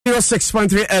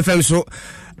106.3 FM so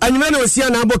anyume na osia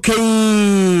na abokan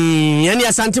ene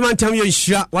asanteman tam yo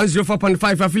nhira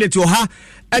 104.5 affiliate oha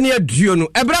ene aduo no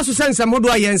ebra so sense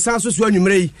modo ayensan so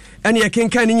anwumre yi ene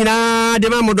kenkan ni nyina de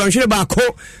ma modo nhwere ba ko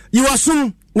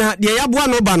yiwasum na de yaboa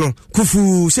no ba no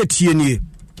kufu setie nie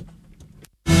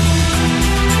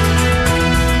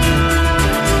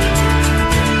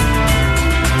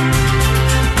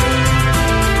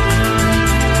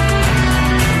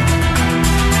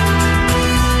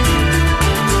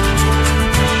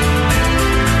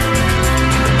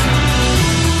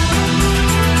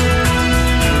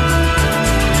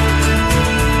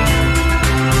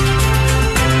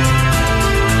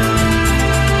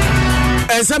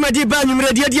Samadi ba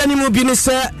nyumre dia ni mu bi ne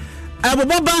se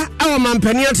aboboba awo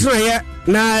mampani atraye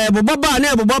na aboboba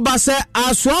na aboboba se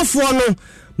asoafo no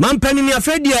mampani ni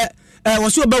afedie wo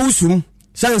se obawusum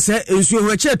sanse ensuo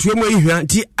ho ache atuemu ehua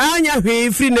nti anya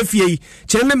hwe firi na fie yi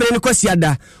kire memere ne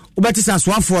kwasiada obati sa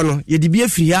asoafo no ye dibie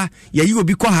firi ha ye yi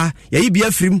obi kwa ha ye yi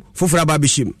bia firim fofora ba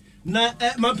behim na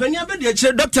mampani abedi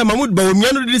kire Dr. Mahmoud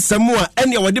Bawumia no di samua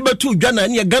ene wode betu dwana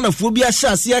ne Ghana fo bi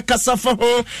ahyase akasafa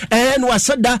ho no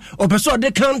wasada opeso de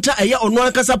counter eye ono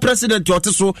akasa president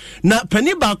oteso na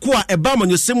pani ba ko a eba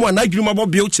manyosemu na adwuma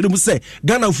bobie kire mu se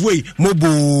Ghana fo yi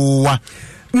mobowa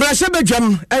mrashe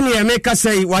bedwam ene emeka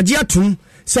sei wage atum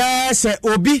se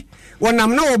obi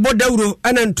wonam na obodawro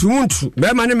ana ntumuntu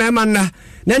be ma ne mema na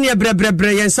ne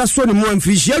brebre yensa so ne mu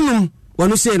amfirihianum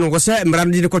wanu se no wose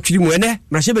mrande de kwatwiri mu ene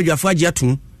mrashe bedwafo age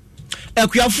atum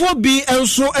akuafo bi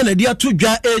enso ena dia to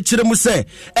dwa kire mu se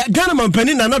Ghana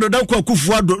mampani na nadoda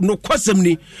Akufo-Addo no kwasem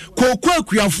ni kokwa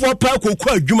akuafo pa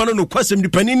kokwa adwuma no kwasem ni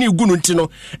pani ni gu no nti no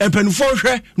empanifo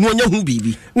hwe no onya hu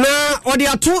bibi na odi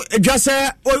ato dwa se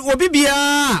obi bia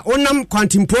onam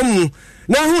kwantimpom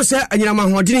na hu se anyirama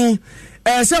hodini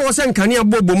se wo se nkane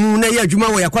abobo mu na ye adwuma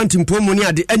wo ya kwantimpom ni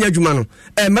ade anya adwuma no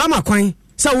mrama kwan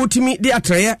sa wotimi de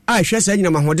atraye a hwese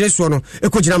anyina mahode so no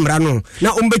ekogina mra no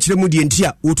na ombekire mu de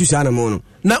ntia wotu sa na mo no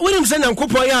na wonim se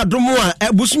Nyankopon ya adom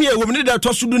a busumi e womni da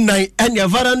tosudu nan ene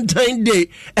Valentine Day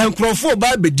enkrofo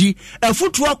ba bedi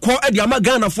afutu akọ ade ama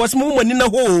Ghana fo asem mo mani na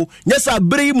ho nyesa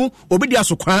bere mu obi de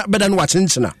asokwa beda no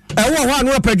wachenkena ewo ho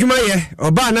anu apadwuma ye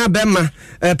oba na bema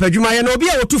apadwuma ye na obi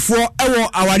a wotufo ewo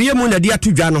aware mu na de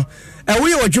atodwa no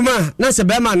ewe wajuma na se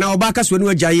bema na oba kaso no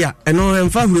agyaye a eno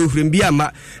emfa huruhurum bi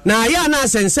ama na ya na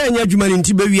sense anya adwuma ni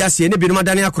nti bewi ase ne binom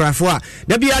adane akorafo a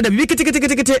da bia da bi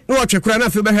kete no otwekura na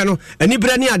afi behwe no ani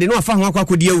brani ade no afa ho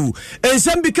akwakodie wu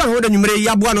ensem bi ka ho da nwumre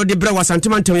yaboa no de bre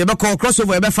wasantemantam ye beko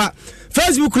crossover ye befa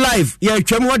Facebook live ye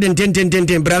twam ho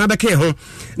den brana beke ho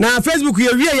na Facebook ye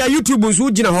wie ya YouTube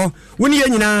nso gina ho woni ye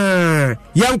nyina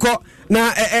yanko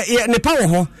na ne pawo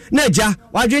ho na agya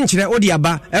wadwenkyere odi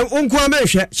aba onko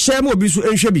amehwe hye mo obi so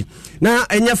enhwe bi na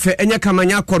enya fe enya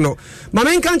kamanya kono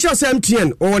mama nka nche osem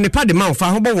tien o ne pa de ma fa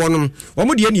ho bo wonom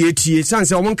omo de ne etie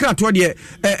sanse omo nkrato de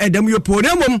edam yopo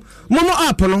na momo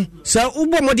app no sa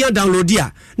ubo mo de download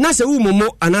a na se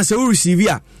umomo ana se u receive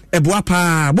a eboa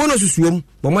pa bonus suom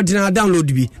bomo de na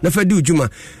download bi na fa di ujuma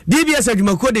DBS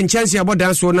adwuma code nchance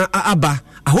abodan so na aba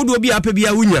ahodo bi apa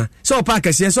bia wunya so opa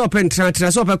kase so opa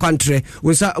ntra so opa kwantre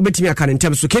wonsa obetimi aka ne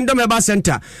ntem so Kingdom Herbal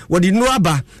Center wodi no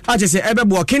aba agese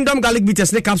ebebo Kingdom Garlic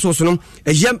Bitters ne capsules no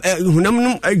ejem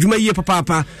hunam adwuma yie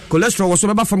papa cholesterol wo so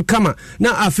beba from kama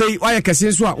na afei waya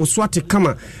kase so a wo so ate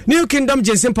kama New Kingdom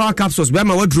Ginseng Power Capsules be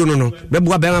ma waduro no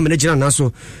bebo be ma managina na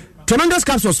so Tremendous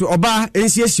capsules oba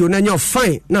NCSO na nya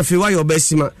fine na fe why oba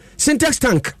sima Syntax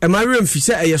tank e ma rem fi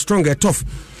say e strong e tough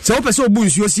so wo pese obu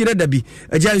nsuo si reda bi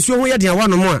agya nsuo ho ye de awa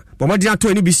no mo a bo modina to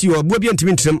ani bi si o bo bi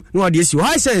ntimi ntrem na wade si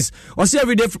high sense or say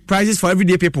everyday prices for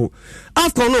everyday people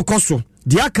afcon no koso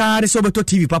dia ka de so beto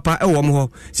TV papa e wo mo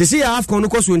ho sesi ya afcon no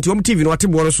koso nti om TV no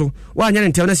atebo no so wa anya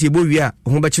ntem na se ebo wi a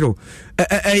ho be kire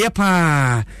ye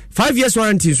pa 5 years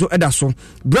warranty so eda so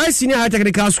Bryce Senior High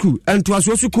Technical School ento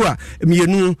aso suku a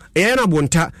mienu ye na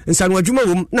bonta nsanu adwuma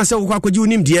wom na se wo kwakoji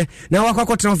unim de na wa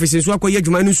kwakotena office so akoye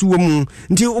adwuma no su wom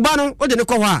nti uba no o de ne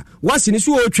ko ha wasi ne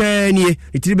su o twa nie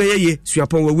itiri be ye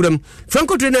suapon wawuram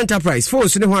Franco Train Enterprise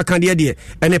force ne ho akande de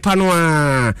ene pa no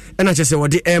a ena chese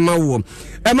wode ema wo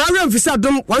ema remfisa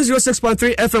Adom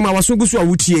 106.3 FM awaso gusu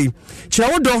awutie kira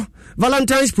wodo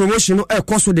Valentine's promotion no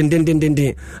ekoso den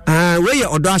we ye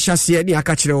odo ahyase ne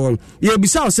aka kire won ye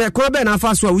bisa o se ko be na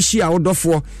afa so a wuhia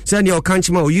wodofo se ne o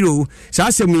kanchima o yiro sa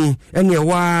asemi ene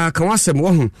wa kan wasem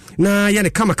wo hu na ye ne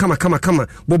kama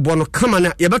bobo no kama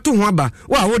na ye beto ho aba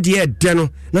wa wo de de no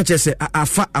na chese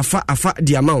afa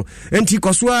di amount enti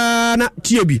koso na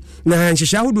tie bi na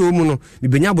nhyehyɛ ahodo mu no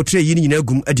bibenya botre yi ni nyina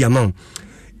gum adi amount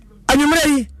anwumre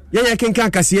yi ye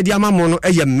kenkan kase di amamo no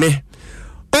eye me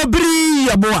obri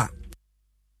yaboa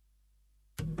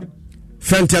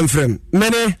Phantom frame.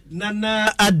 Mene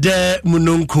Nana ade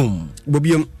mununkum.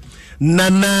 Bobium.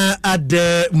 Nana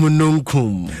ade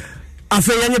mununkum.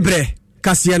 Afe yanye bre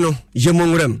kasiano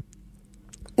yemongrem.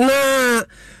 Na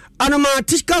anoma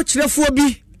tishka chirefo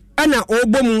bi ana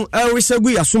obomu wisegu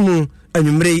yasomu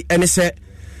anwumre ene se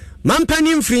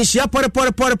mampani mfrinhia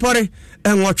pore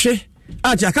enwotwe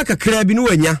aja kakakra bi no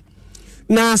wanya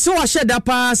na se wa hyeda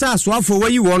pa sa asoafo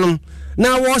wayi wonom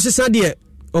na wo sesa de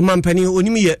o mampani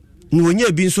onimiye ni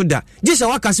wonya bi nso da gisa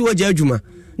wakase waja adwuma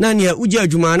na ne uja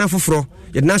adwuma na foforo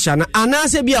ye na hya na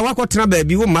anase bi a wakotena ba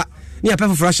bi wo ma ne ape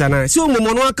foforo hya na se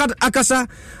omomo no akasa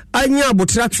anya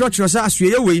abotra twotwo sa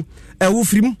asoye wei wo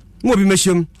firim mo bi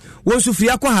mehyem wo nso firi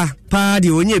akwa pa de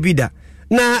wonya bi da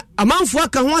na amanfo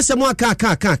aka ho asɛm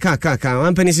aka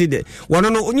wampani si de wono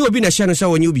no onye obi na hye no sɛ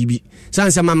wonye obibi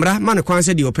sansa mamra ma no kwan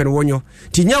sɛ de opɛ no wonyo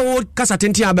tinya wo kasa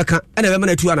tenten abɛka ɛna bɛma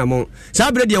na tu anamo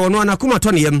saa bre de wono na kuma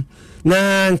to ne yam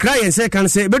na nkra yɛn sɛ kan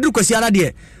sɛ beduru kwasi ara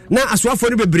de na asoafo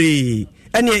no bebree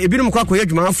ɛne ebinom kwa koyɛ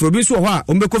adwuma afro bi so hɔ a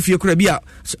ombɛkɔ fie kora bi a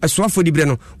asoafo di bre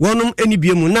no wonom ani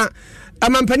biemu na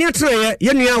amampani atrɛ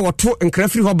yɛ nua wɔto nkra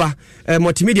firi hɔ ba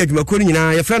multimedia adwumakɔ no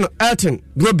nyinaa yɛfrɛ no Elton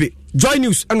Brobe Joy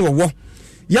News ɛne wɔwɔ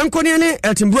yankone ne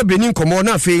Elton Brobe komo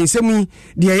na afei nsɛm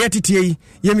de yɛ tete yi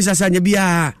yɛmisa sanya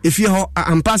bia efie hɔ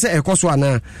ampa sɛ ɛkɔ so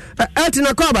ana Elton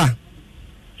akɔba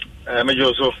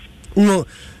mejo so no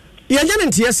yɛnyɛ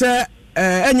ntie sɛ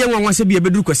ɛnyɛ nwanwa sɛ bia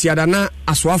beduru kwasiada na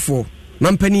asoafo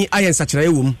mampani ayɛ nsakyerɛ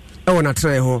ɛwom ɛwɔ na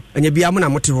trɛ hɔ ɛnyɛ bia mo na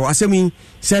mote hɔ asɛm yi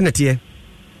sɛ neteɛ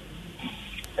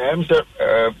sir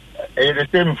the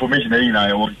same information you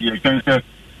know you can say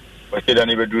what said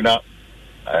any bedu na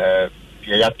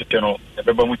ya tete no e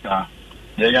beba mu ta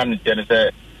ya ne say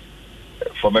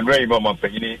for me very mama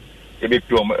panyini e be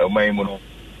pi o mai mu no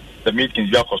the meeting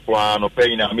ya koso no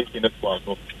pay na meeting no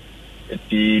so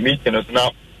the meeting is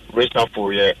now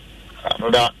reshuffle yeah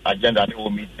another agenda ni o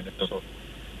meeting so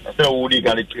say wo di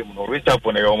gale trim no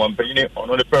reshuffle na yo mama panyini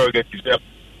ono the prerogative say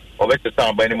o be to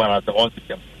stand by any man as on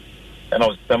system and I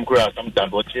was some crash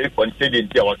sometimes what you when say the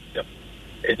idea was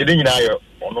it didn't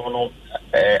know no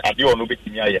ade ono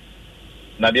betimi aye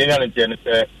na de nya nche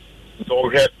say so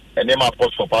hwe ene ma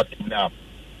post for party now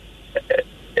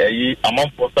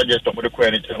among for suggestion for the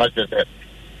query na say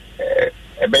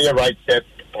be your right step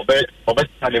obe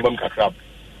stand them kakra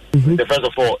the first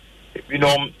of all you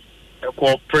know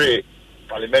ko pray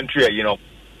parliamentary you know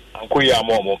anko ya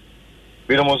momo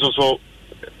we no so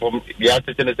from the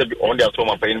assistant on their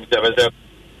soma paying service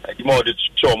more the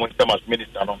show mon as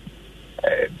minister no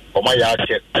o ma ya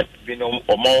check we no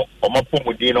o ma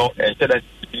pomudino instead of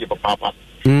be papa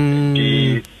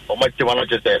the o ma che wano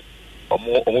che say o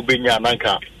mo benya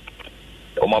nanka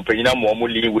o ma panyina mo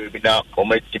liwe bi na o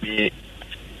ma tibi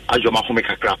ajo ma home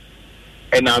kakra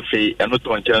e na afi eno to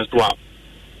nchen so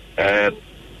a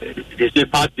the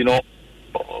party no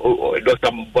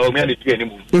Dr. Baumiani to any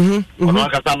move.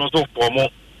 So form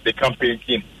the campaign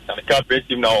team and the campaign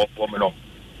team now forming up.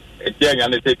 And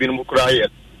then they say been Mukra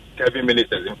 7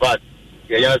 ministers. In fact,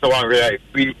 the one where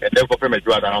free and therefore permit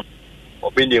rather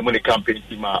or being the money campaign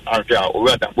team are or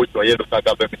rather put to a yellow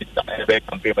government minister and a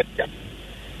campaign manager.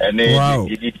 And then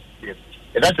he did.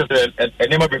 And that's just a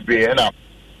name of a and I'm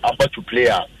about to play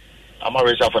out. I'm a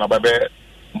reshuffle and a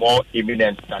more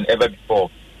imminent than ever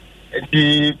before. And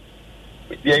the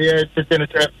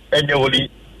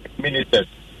annually ministers,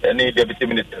 any deputy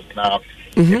ministers now.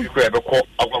 If you could ever call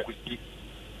Agwakusi,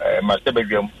 Master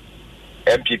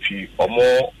MPP, or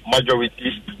more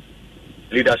majority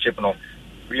leadership, no,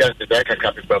 we are the Daka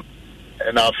capital,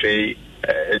 and I say,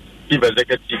 chief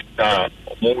executive,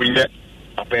 more yet,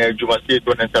 Juma State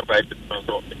Enterprise,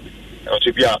 so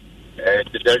be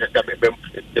the Daka capital,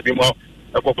 the Bimo,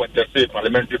 a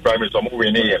parliamentary primary, some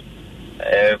moving here,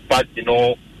 but you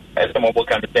know. Some of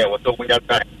can say what we have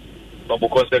time. Some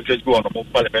concentrate on the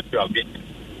parliamentary meeting.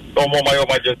 No more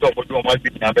my just for 2 months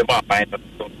in Abema find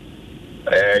so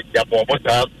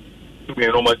Yapota to be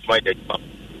no much my day.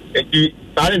 And the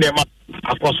starting them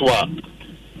across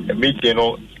a meeting, you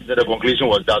know, the conclusion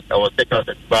was that I was taken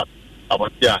but I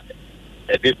was here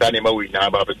at this animal we now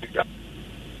about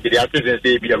the assistance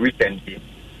they be a weekend game.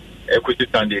 Equity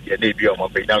Sunday they be on my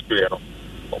pay down to you know.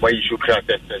 Why you should crack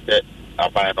that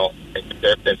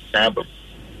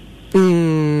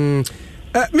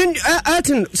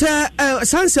Aten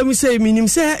sansa we say minim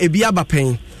say e bia ba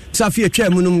pen so afia twa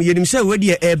munum yenim say we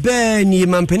de e ba ni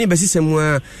mampani basisem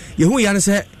a yehu ya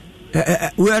say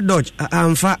we dodge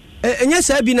amfa enya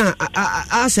say bi na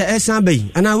asa esan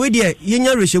bai ana we de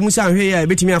yenya rehemu say ahwe ya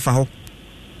betimi afa ho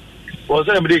was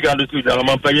say me ga do da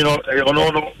mampani no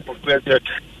no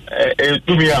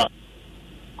tumia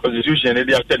constitution e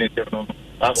dia tell no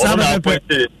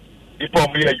People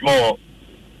me more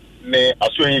me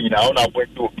assume now na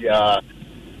point to be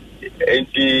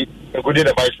anti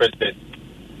the vice president.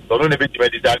 So no bit to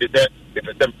decide that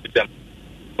the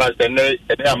but then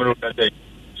I'm not say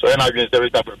so and I've been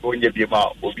service up for going to be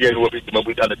ma will be able to move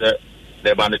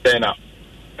the bandana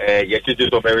yet it is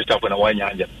so very tough when I want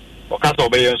you or can't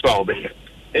obey and so obey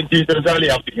and this is only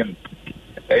up to him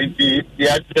the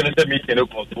accident meeting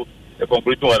the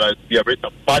conclusion was be a bit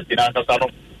of party in Asano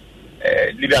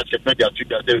leadership media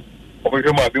to over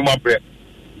him I've been my breath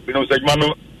you know said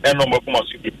manu and no more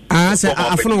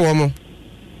woman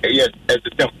yes as the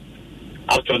term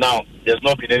up to now there's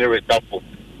not been any reshuffle.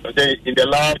 In the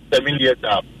last 7 years,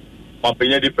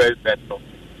 the president,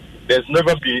 there's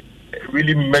never been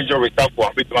really major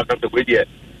reshuffle. We talk about the way there.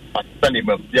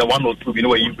 There are 1 or 2. You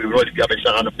know, you already have a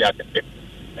share of the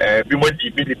we want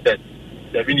to be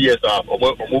 7 years or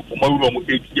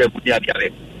 8 years.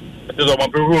 So my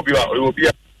will be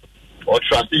or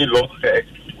trusting law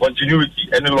continuity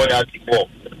and loyalty more.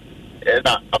 And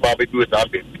about it do it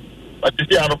happen. But you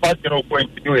see, I'm not passing no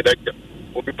point to new election.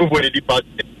 Or people who the party.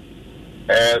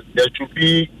 There should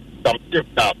be some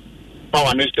shift up.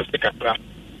 Power needs to take a track.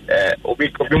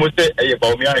 We must say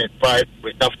about me and five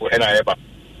with stuff for NIA.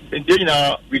 In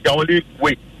China, we can only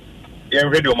wait. Yeah,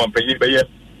 radio man, pay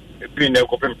between the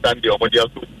Copim Sandy or what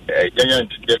else to Janyan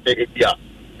just take it here.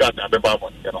 That's a bad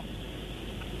one, you know.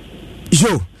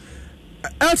 So,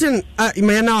 Elton, I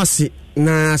may now see.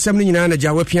 Na semni nyina na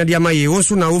jawe pia dia maye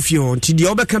wonso na ofio nti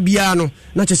dia obeka bia no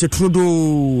na chese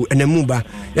trudo enamuba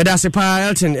ya da sepa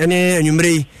Elton ene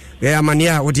anwumre ya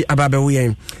amania wodi ababe wo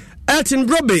yen Elton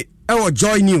Brobe ewo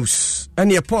Joy News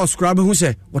ene e Paul Scrab hu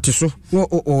se wote so no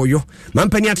oyo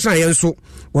mampani atena yen so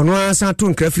wono asa to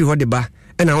nkra firi hode ba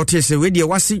ena wote se we dia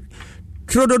wase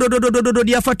trudo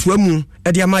dia fatua mu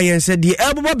e dia maye se dia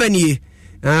ebobo banie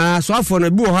so afo no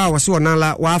bi wo ha wase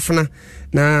wonala waafna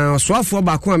na soafo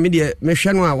ba ko amede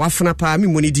mehwe no a wafena pa me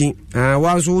monidin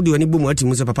wanso wode ani bomu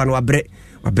atimu se papa no wabre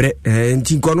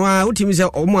nti nkono a utimi se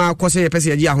omo akose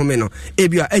pese agi ahome no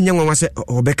ebia enya nwanwa se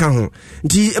obeka ho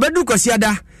nti ebedu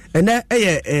kwasiada ene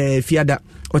eye fiada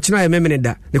ochina ye memene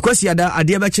da ne kwasiada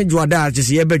ade ba chenjo ada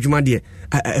agese ye badwuma de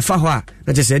efa ho a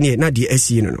na gese ne na de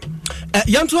asi no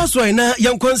yanto aso na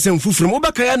yankonsem fufuru mo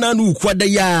baka ya na no ukwada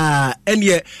ya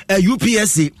ene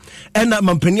UPSC ena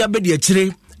mampani abede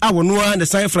akire awonoa na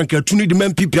sai frank atuni de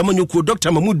MPP amanyoko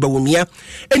Dr. Mahmoud Bawumia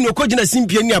eni okogina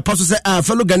simpie ni apaso se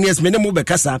fellow Ghanaians mene mo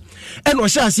bekasa eni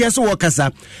ohya ase se wo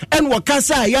kasa eni wo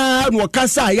kasa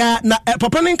ya na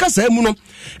papa ne nkasa mu no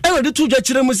eni de tuja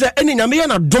kire mu se eni nyame ya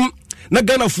na dom na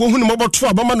Ghana fo hu ne moboto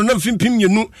abama no na mfimpim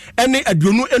yenu eni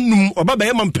aduonu enum obaba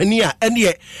ye mampani a eni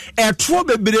eto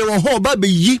bebre wo ho obaba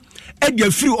yi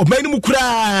edia free oban mu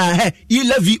kura yi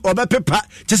levi obapepa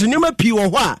chese nyama pi wo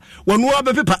ho a wono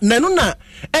obapepa nanu na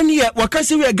eni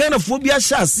wakase we Ghana fo bi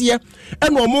ahya ase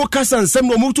eno mo kasa nsem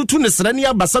no mo tutu ne sra ne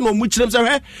abasa no mo kirem se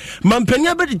mampani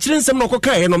abedi kire nsem no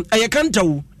kokae no ayekanta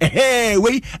wo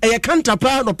we ayekanta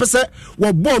pa no pese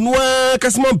wo bo no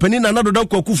kase mampani na nadoda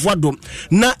Akufo-Addo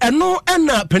na eno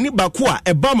ena pani bako a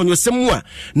eba manyosem mu a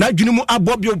na adwene mu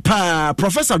abobio pa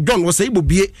Professor John wo sei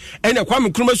bobie ene kwa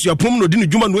mekroma suapom no di ne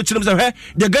dwuma no kirem se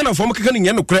de Ghana fo mo keka ne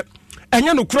nya no kre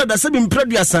enya no kura da se bi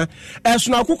mpraduasa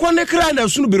esono akokɔ ne kra na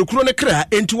esono berekuro ne kra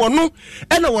enti wono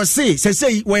ena wo se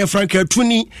sesei wo ye Frank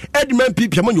Atuni Edman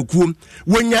Pipia manyokuo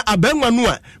wonya abanwa no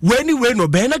a wani we no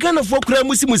be na Ghana fo kura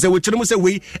musimu se wo kire mu se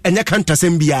we enya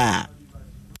kantasem bia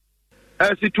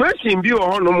situation bi o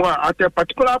hono mu at a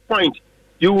particular point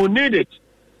you will need it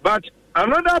but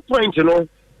another point you know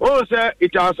say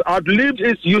it has outlived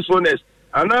its usefulness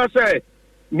and I say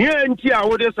near enti a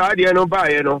wo de sa de no ba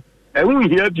ye no ehun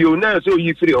hia bio na so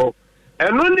yi free ho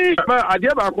eno ni ma ade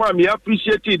ba ko am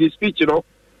appreciate the speech no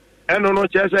eno no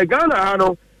che se Ghana ha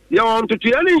no ye won to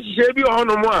yele nhihye bi ho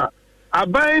no mo a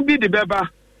aban bi de beba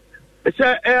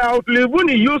se outlive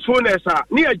ni usefulness a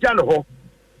ni agya no ho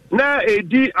na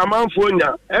edi amanfo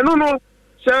nya eno no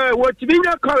se what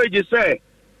binya courage say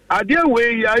ade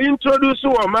we ya introduce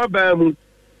o maban mu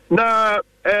na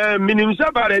minimum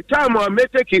by the time we may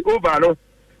take it over no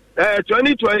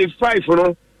 2025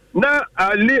 no na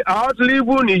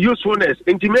outlive ni usefulness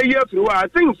into me year through I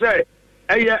think say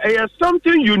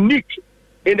something unique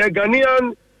in the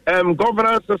Ghanaian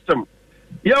governance system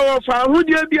ya wa fa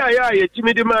hudie bi aya ya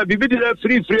timidi ma bibi de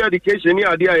free education ni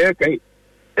ade aya kai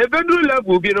ebedu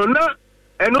level bi no na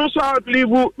and also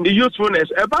outlive the usefulness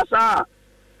ebasa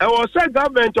e was say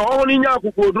government o ni nya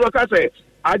akokoduro ka say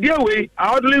ade we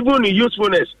outlive the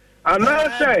usefulness and now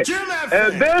say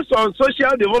based on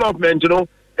social development you know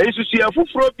ensusia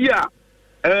fufuro bi a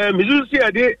mizusi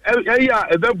ade ya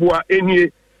ebeboa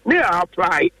enie ne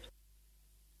apply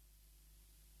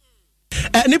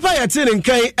nipa yɛte ne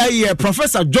nkan ɛyɛ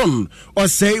Professor John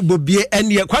ɔsɛ bobie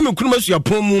ɛne Kwame Nkrumah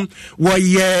suapɔn mu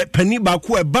wɔyɛ pani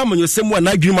baako ɛba manyosɛm a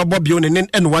n'adwuma bɔbio ne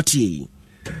ɛne watie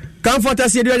comfort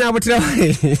as you do nyabotre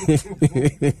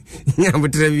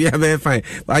bia be fine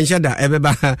anshada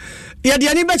ebeba ya de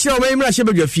ani be kire o mai mra hye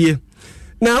badwafie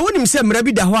na wonim se mra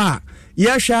bi da ho a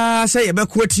ya hwa se ye be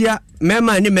kotia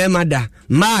mema ni mema da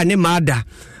ma ni ma da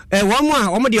womo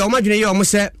a womo de womo dwene ye womo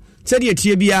se de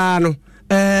tie bia no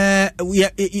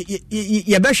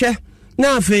ye be hwe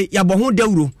na afi ya bo ho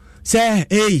dawuro se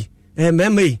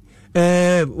mema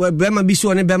bema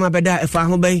biso ne bema beda efa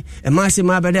ho bai emase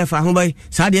ma beda efa ho bai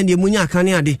saa de munya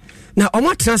akane ade na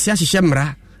omo transia hyehyɛ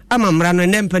mra ama mra no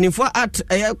ne mpanifo at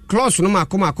close no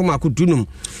makoma dunum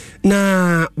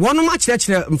na wono ma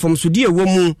kyerɛkyerɛ mfomsodie wɔ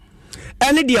mu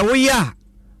ene de wo ya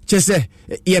kyese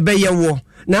ye bɛyɛ wo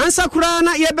na ansa kura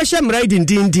na ye bɛhyɛ mra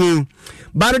dindindin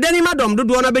barodani madom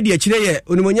dodo na bɛdi akyire ye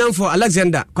onimonyamfo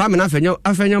Alexander Kwame na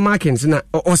afenyo Markins na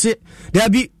ɔse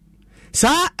dabi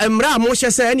sa emra mo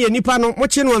hye se ene nipa no mo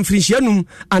kye no amfirinhia num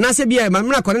anase bia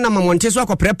mamra kone na mamonte so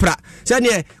akoprepra se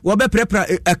ne wo be prepra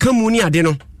akamu ni ade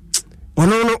no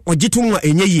ono no ogitum a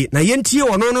enyeyi na yentie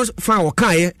ono no fa wo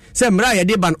kae se emra ye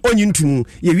de ban onyintum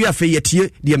ye wi afa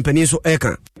yetie de empani so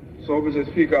eka. So Mr.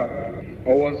 Speaker,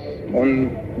 I was on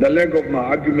the leg of my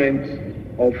argument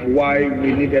of why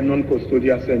we need a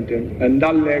non-custodial sentence, and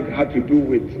that leg had to do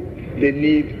with the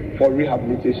need for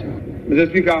rehabilitation. Mr.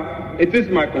 Speaker, it is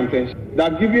my contention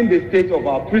that given the state of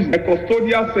our prison, a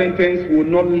custodial sentence will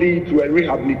not lead to a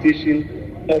rehabilitation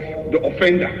of the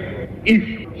offender if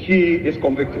he is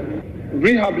convicted.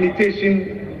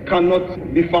 Rehabilitation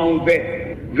cannot be found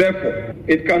there. Therefore,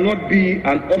 it cannot be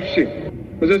an option.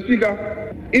 Mr.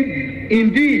 Speaker, if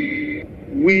indeed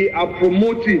we are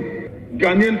promoting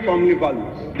Ghanaian family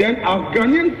values, then our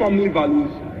Ghanaian family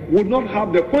values would not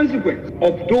have the consequence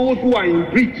of those who are in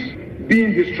breach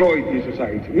being destroyed in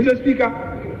society. Mr. Speaker,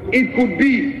 it could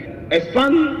be a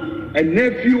son, a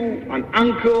nephew, an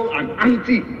uncle, an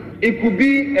auntie. It could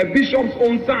be a bishop's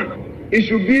own son. It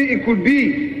could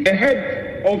be a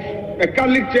head of a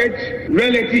Catholic church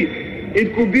relative.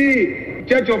 It could be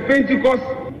Church of Pentecost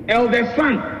elder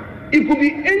son. It could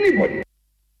be anybody.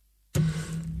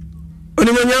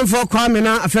 Onimonyamfo Kwame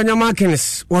na afenyo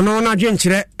Markins wono na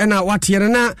dwenkyere na watiere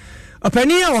na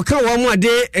opani a waka wo mu ade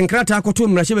enkrata akoto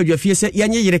mmrahye badwafie se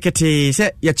yenye yerekete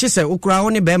se ye kyese okura wo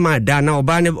ne be ma da na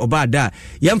oba ne oba da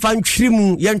yemfa ntwiri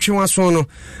mu yentwe waso no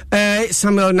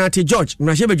Samuel Nati George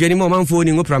mmrahye badwani mo manfo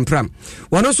ni ngo prampram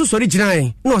wono so sori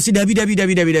ginan na o si dabi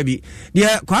de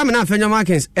Kwame na afenyo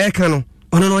Markins eka no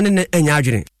ono no ne enya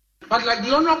adwene. But like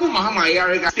the Honorable Mahama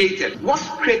Ayariga stated, what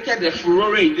created the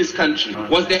furore in this country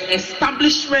was the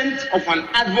establishment of an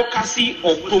advocacy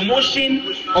or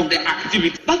promotion of the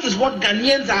activity. That is what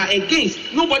Ghanaians are against.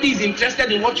 Nobody is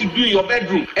interested in what you do in your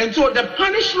bedroom. And so the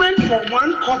punishment for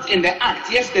one caught in the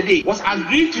act yesterday was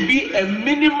agreed to be a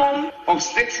minimum of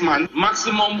 6 months,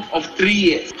 maximum of 3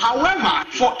 years. However,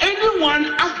 for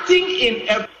anyone acting in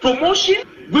a promotion,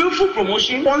 willful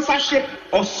promotion, sponsorship,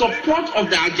 or support of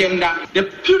the agenda, the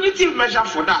punitive measure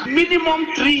for that, minimum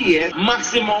 3 years,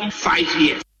 maximum 5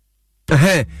 years.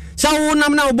 So,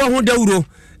 namna obo ho dawuro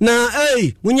na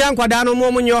munya nkwada no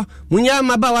mo munyo munya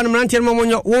maba wa no mrantie mo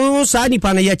munyo wo saa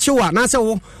nipa na ye kyewa na se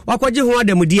wo wakwaje ho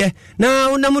adamude na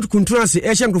wonam kuntu ase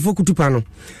ehye nkrofo kutupa no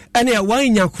ene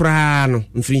wanya kura no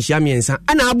mfirinhia miensa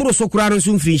ana aburo so kura no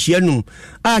so mfirinhia num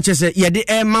a kyese ye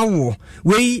de ma wo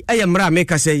wei ayemra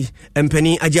meka sei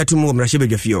empani agiatum wo mrahye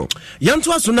badwafio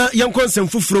yanto aso na yankonsem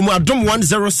fufuro mu Adom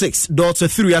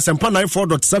 106.3 asempa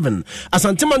 94.7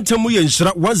 asantemantamu ye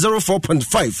nhyira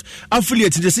 104.5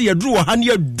 affiliate de se yadru wa han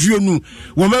duonu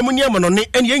wo mamu ne amanone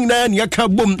ene nyina ne aka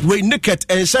bom we naked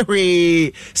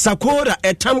enhwe sakora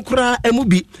etamkura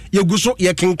emubi yeguso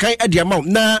ye kenkan adiama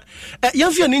na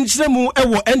yafia ne nkyeremu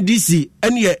ewo NDC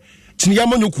ene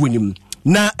chinyamanyoku anim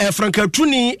na Franka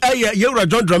Tuni Yewra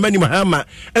John Dramani Mahama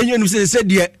enyenu se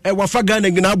de wafa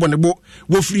Ghana ngina abonebo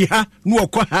wo free ha no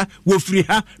okọ ha wo free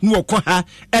ha no okọ ha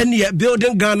ene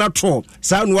building Ghana tour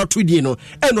sa no atodi no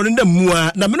eno ne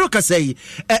mua na me no kasai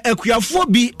akuafo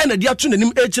bi ene de ato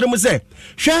nanim ekirem se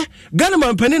hwe Ghana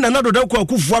mampani na nadoda kwa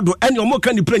Akufo-Addo ene omo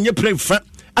ka ni prenye prefa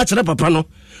a kire papa no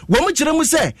wo mo kire mu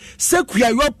se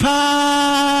kuayo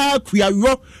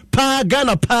pa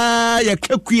Ghana pa ya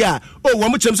kakua o wa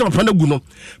mo chem se papa na gu no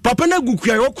papa na gu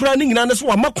kua yo kura ni nyina ne so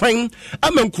wa makwan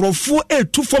ama nkrofo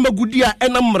etu fom agudi a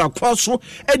enam mrakwa so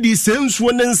edi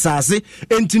sensuo ne nsase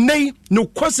entinei no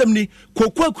kwasem ni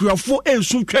kokwa kuafo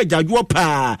esu twa jadwo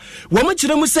pa wa mo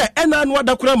kire mu se ena no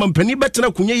adakora mampani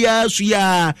betena kunye ya su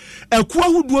ya akua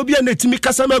huduo bia na timi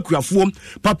kasa ma kuafo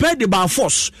papa de ba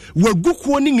force wa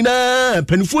gukuo ni nyina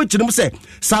panifo kire mu se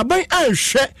saban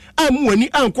anhwe amwani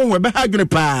anko we be ha dwene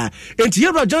pa enti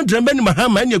yebra John Dramani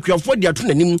Mahama ne kuafo de ato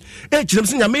nanim kire mu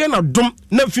se nyame na dom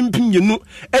na fimpim yenu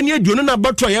ene aduonu na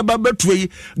bato ya ba batuyi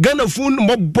Ghana fun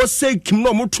mo bose kim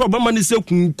no mo to ba mani se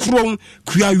kunkron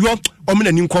kuayo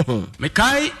omena ni nko ho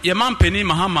mekai ye mampeni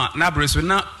Mahama na breso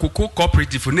na koko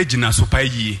cooperative ne gina so pa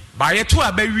yi ba ye to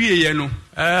abawie ye no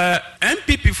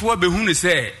MPP fo be hunu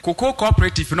se koko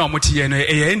cooperative na omote ye no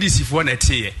e NDC fo na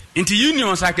tie inti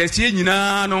unions akasie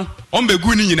nyina no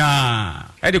ombegu ni nyina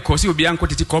e de kosi obi anko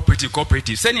titi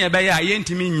cooperative se ne be ya ye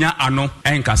ntimi nya ano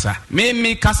enkasa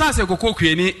me kasa se koko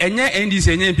kweni enye NDC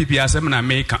enye MPP asem na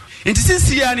meka inti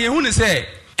sisia ne hunu se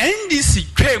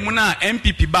NDC kwemu na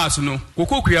MPP bas no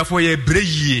koko kuyafo ye bre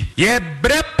yie ye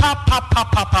bre pa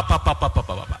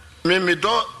me do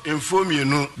inform you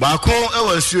no ba ko e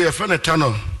wasuo ye frene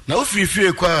tano na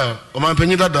ofirifie kwa o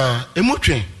mampanyi dada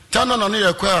emotwe tano no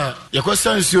ye kwa ye kwa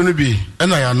sansuo no bi e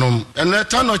na yanom ene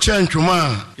tano che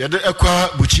ntwuma ye de ekwa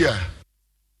buchia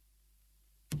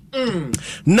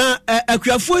na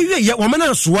akuafo wie ye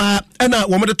womana soa na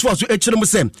womede to aso ekire mu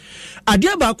sem ade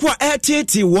ba ko a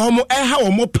etete wo mo ha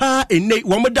wo mo pa ene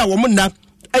wo mo da wo mo na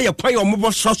eye kwan wo mo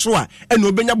bo soso a ene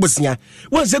obenya bosia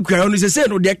won se kuayo no se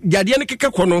no de ade ne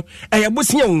keke ko no eye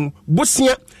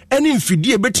bosia ene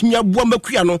mfidie betimi aboa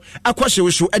makua no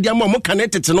akwahyewo ade ama mo kan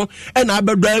tete no ena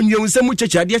abedo anwem se mu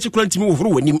cheche ade chekura ntimi wo horo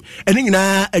wanim ene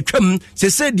nyina atwam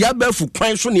se de abafu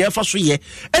kwan so ne efa so ye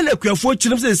ene akuafo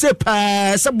chirim se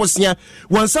pa se bosia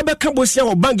won sa beka bosia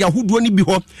wo bang yahodo ni bi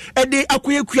ho ede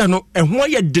akoye kua no eho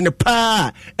ye de ne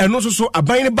pa eno so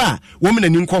aban ne ba wo mena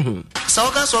ni nko ho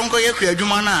Sauka sonko ye ku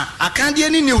adwuma na akande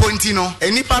ni ni honti no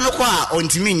enipa no kwa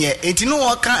ontimi nye enti no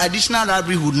wo kan additional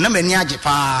livelihood na mani age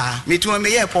pa metuma me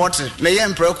ye port me ye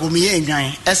mprako me ye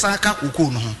nwan esa ka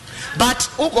kokoo no ho but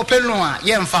ukopelo a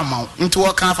ye mfa ma nti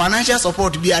wo kan financial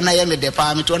support bi ana ye me de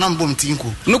pa meto na mbom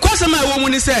tinku no kwasema wo mu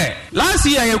ni se last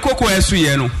year ye kokoo esu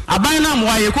ye no aban na mo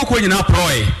ye kokoo nyina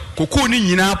proe kokoo ni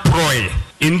nyina proe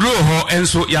Indro ho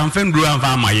enso yamfendro anfa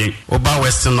amaye oba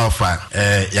western offer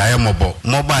yaye mobo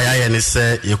yaye ne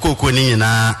se yekoko ni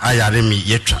nyina ayare mi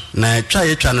yetwa na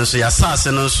yetwa no so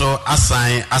yasase no so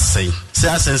asan se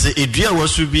asense edua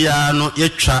wasu bia no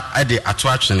yetwa ade ato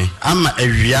atwene ama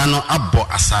awia no abo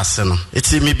asase no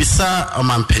eti mebisa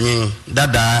omampanyin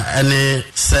dada ene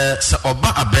se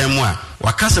oba abamu a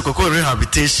wakase koko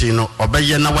rehabilitation no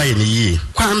obaye na waye ne yi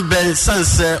kwan ben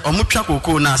sanse omutwa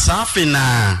koko na safi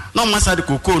na no masade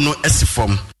koko no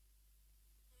esifom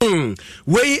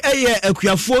wei eye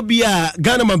akuafo bia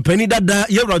Ghana mampani dada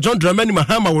yewra John Dramani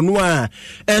Mahama wono a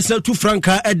esa tu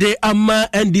franka ede ama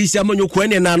NDC amanyoko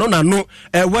ene na no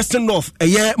Western North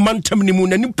eye mantam ni mu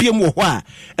na nipiem wo ho a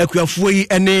akuafo yi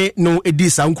ene no edi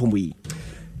sankomo yi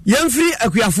yemfiri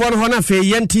akuafo no ho na fe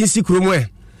yentinsi kromo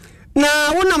na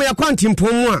wonam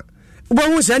yakwantimpom mu a bo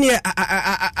hu se ne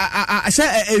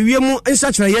ewiem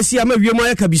nsa kyerɛ yesi ama ewiem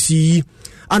ayakabisi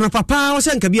ana papa wo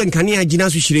se nka bia nkane agina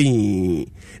so hyire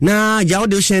na jawo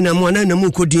de hye na mu na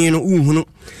mu kodin no uhunu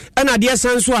ana de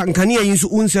sanso a nkane ayin so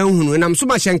unsan uhunu nam so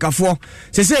ma hyenkafo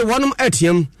se wonum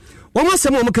atiam wo ma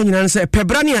sem wo mka nyina se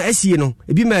pebra ne a asie no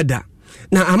ebi meda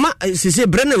na ama se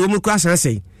bre na wo mu kwa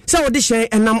sanse se wo de hye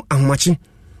enam ahomache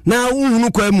na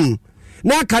uhunu kwa mu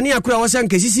na kane akura wo se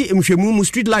nka sisi mhwemu mu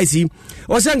street lights yi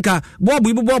wo se nka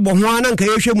bobo ho ana nka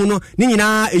yehwemu no ni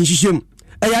nyina enhyehyem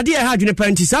ayade ha adwene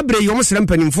panti sabre yom sere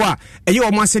mpanimfo a eye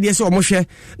omo asede se omo hwe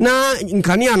na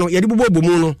nkane ano yede bobo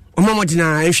mu no omo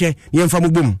modina nhwe ne mfa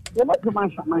mubom ye ba tuma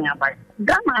samanya bai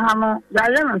Ghana ha no ya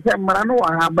ye no se mara no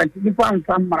wa ha ba ti fa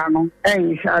nfa mara no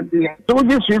sha de so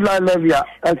ji street light levy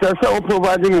as say o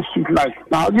providing a street light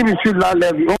now give you street light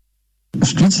levy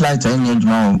street light and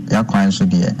you ya kwan so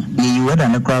de you whether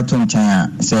na crowd to nchen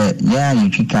a say yeah you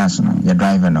trick cars no your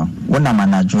driver no wona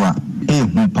manajua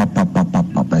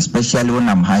papa especially when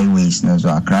I'm highways no so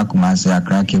Accra Kumasi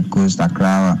Accra Cape Coast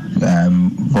Accra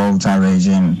Volta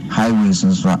region highways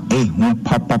no so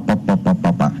papa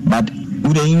but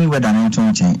we dey whether na to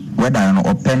nchen whether no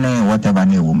open whatever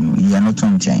na wom you not to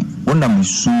nchen wona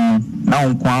misu na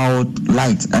nkwa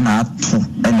light and atu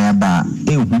and eba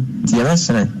ti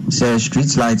resere say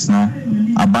street lights no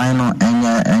aban no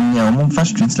enye omfa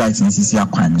street lights insisi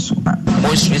akwan so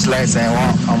most street lights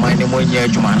on my name when you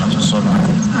adwuma no so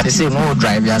they say no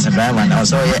drive as a driver now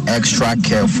so you extra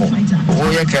careful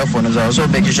you careful no also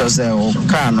make sure say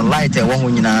car no light e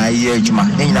won nyina ye adwuma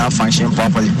nyina function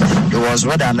properly. It was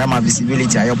rather na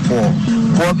visibility ayo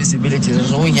poor visibility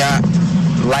so when ya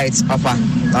lights papa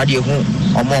na dey hu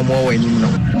omo we nim no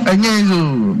enye so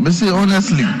me say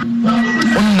honestly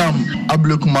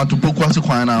ablokuma to pokwase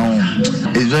kwan na ho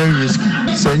is very risky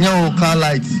so nya car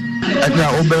light anya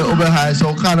obe high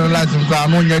so car light nkwa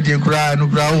no nya dey kura no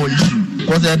kura wo issue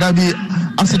cause there be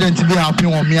accident be happen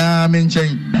on me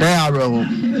menchen there are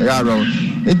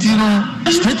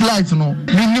etino street light no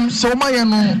minim so my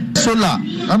no solar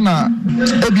ana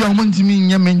ebi omontimi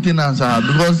nya maintenance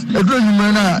because edro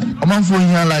nyumre na omanfo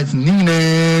hia light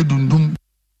nimne dundum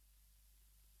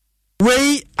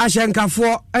wei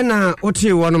ahyankafo na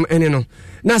ote wonom ene no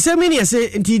na se mini ese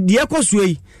nti de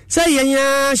ekosuei se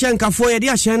yenya ahyankafo ye de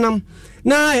ahyanam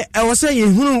na ewo se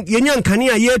yehunu yenya nkane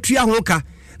a ye atua ho ka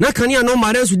na kane a no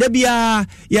mare so da bia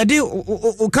ye de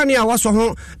kane a waso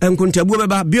ho nkontabuo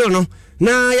beba bill no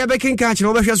na ya bekinka kire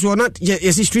obehwe so na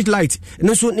yesi street light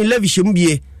no so ni levision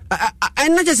bie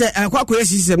na just akwakoye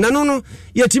system na no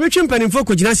yetimi twempanimfo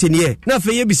kogina senie na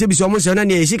fe ye bisebisi omo se na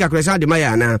ne yesi kakresa de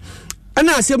maya na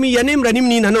ana asemi ye ne mranim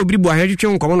ni na obiri bu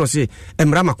ahwetwe nkomo no se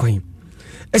emra makwan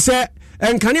ese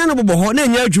enkane no bobo ho na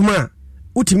nya adwuma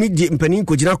utimi di mpanin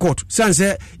kogina court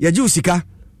sanse yaji usika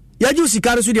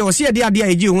no so de wo se de ade a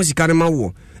yaji ho sika no ma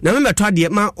wo na memeto ade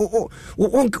ma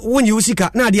wonyi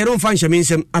usika na ade no mfa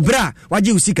nhyemensem abra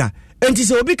waji usika enti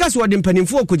se obi kaso de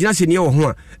mpanimfo kogina senie wo ho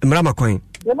a emra makwan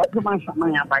Yema tuma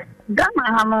samanya bai. Gama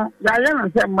hano ya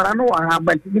yana se mrano wa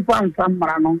haba tipa mfam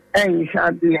mrano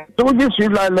shadi. So this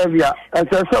street light levy as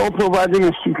I say providing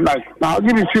a street light. Now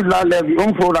give me street light levy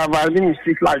providing a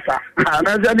street light.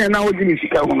 Na jani na o give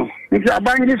sika hono. If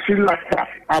abangi street light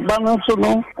abano so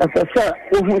no as I say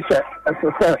as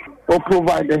I say o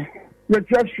provide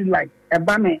the street light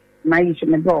ebane na yish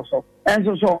me do so. And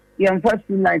so your first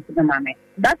light the money.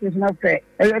 That is not fair.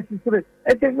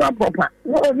 It is not proper.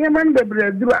 No, you man the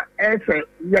bread say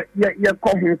you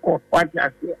come court what you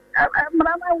say. I'm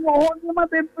not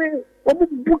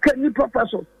book any proper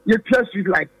so you trust it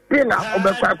like pillar of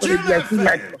the street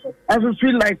light. As a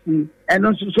street light and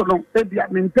also so long maybe I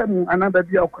mean another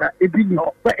biocra a big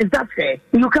no. But is that fair?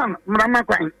 You come Mama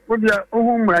Quang with your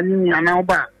home running and now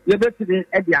bar. You better be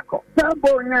at the accord. Some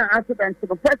accident to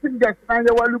the president just now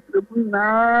you will look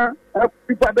na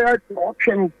people there to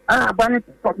auction ban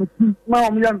committee now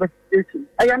me investigation.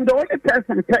 I am the only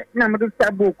person na me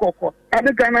sabo koko and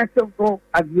the Ghana civil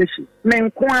aviation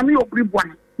men kwami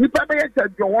obribwan nipa be ya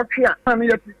jo wotwe a na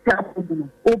ye tika obu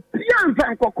obi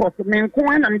anfa koko men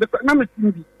kwa na me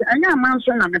timbi anya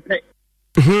manso na me pe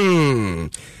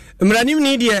mranim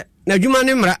ni de na dwuma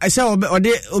ne mra esa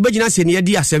ode obegina senie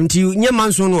di asemti nye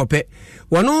manso no ope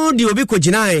wono di obi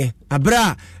koginae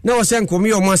abra na wo se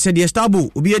nkomi omo asede stable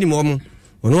obi ani mo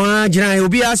wono aginae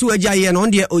obi aso agyaye no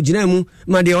de ogina mu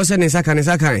ma de wo se ne saka na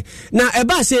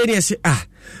eba se ne se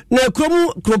na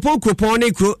kropo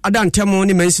ne kro adantemo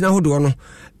ne mansina hodo no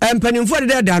empanimfo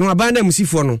de da no aban na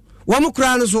musifo no wo mo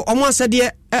kra no so omo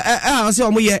asede se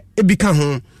omo ye ebika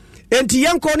ho enti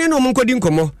yanko ne no mo nkodi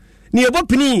nkomo ni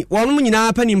ebopini wonom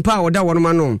nyina panimpa oda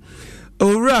wonom no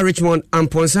owura Richmond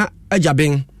Amponsa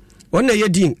Ajaben wonna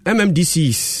yedin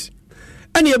MMDCs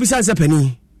ani ebisa se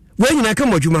pani we nyina ka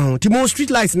modwuma ho timo street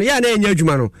lights na ya na enya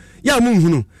adwuma no ya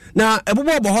munhunu na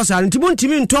ebobo obo hosa ntimo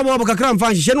ntimi ntobo obo kakra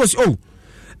mfa nhye no si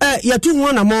ya tu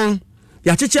ho na mo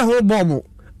ya cheche ho bobo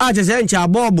ajeze ncha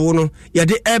bobo no ya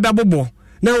de ebe bobo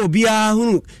na obia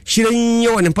hunu hyirenye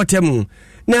wone mpatemu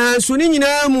na so ni nyina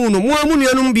mu no mo amu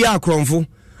nuanum bia akromfo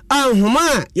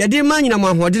ahoma yade ma nyina mo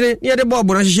ahodene yade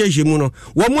bobo na hyehyehye mu no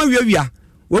wo mo awiawia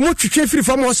wo mo twetwe firi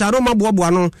fam ho saro ma bobo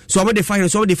ano so mo de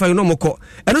fire no mokọ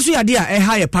eno so yade a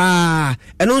ha ye pa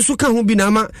eno so ka ho bi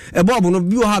na ma bobo no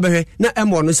bi wo ha behwe na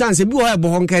emo no sanse bi wo ha ebo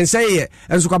ho nkense ye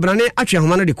enso kwabrane atwe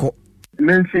homa no de kọ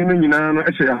mention no nyina no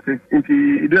ehye ase nti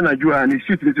ide na jua ni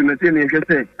shoot ni na tie ne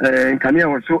hwese nkania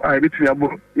wo so a bitu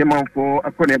abo ye manfo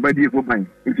akone badi ego ban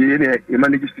nti ye ne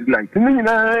manage street light ni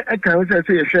nyina e kan wo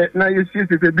se ye hwe na ye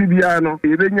sie bibia no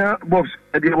ye benya box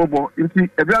e de bobo nti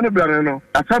ebra no no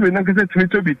asabe na kese timi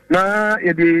tobi na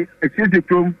ye de exit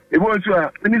from it was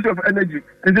Minister of Energy,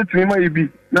 and the Trima EB.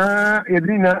 Na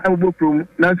Yadina Albo Prum,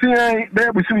 Nancy,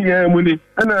 there was money,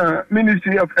 and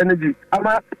Ministry of Energy.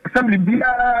 Ama Assembly Bia,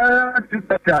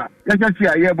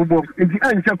 Yasia, Yabu, in the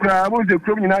answer, I was the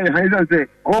criminal and say,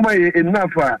 oh my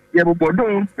enough, Yabu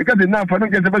Bordeaux, because enough, I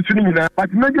don't get about swimming,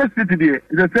 but major city there.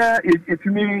 It's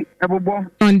me, Abu.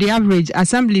 On the average,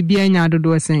 Assembly Bia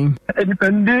Yado saying. A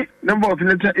dependent number of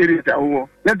letter areas.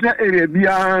 Letter area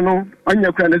Biano, on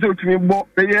your plan, so to me,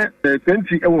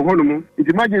 20 or home. It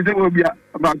imagines there will be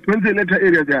about 20 letter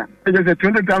areas there. I just said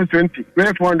 20 times 20.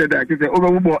 Where 400 I can say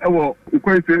over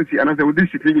equality and as a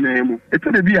discipline name. It's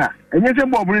a beer. And yes,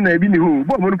 Bob in a bini who,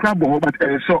 Bob will crab, but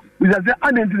so we are the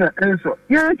uninternet answer.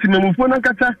 Yes, Mumfona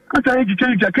Kata, after you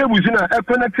change your cables in a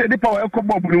connected the power of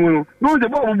Bob. No, the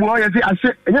Bob boy, I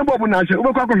say, and your Bob Nasha,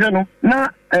 over now,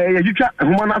 you chat a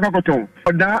woman Akakoton.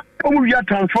 Or that, we are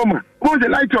transformer. Who the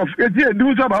light of a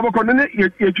do some Abacon,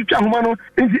 you Humano,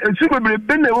 and super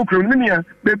Ben Okronia,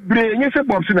 the brain, yes,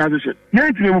 Bob Sinazation.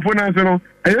 Yes, Mumfona,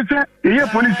 and yes, a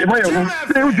police,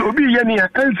 they will be Yania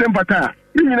and Sempata.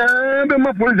 You know,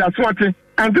 the police are sorting,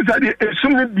 and this idea is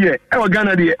soon dear, our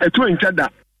Ghana dear, a twin cheddar.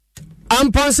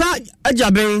 Amponsa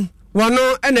Ajaben, one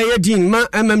and a Yadin, ma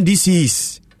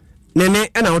MMDCs. Nene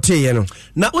and I'll tell you.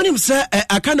 Now, when him say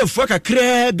I kind of work a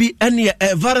crabby any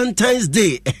Valentine's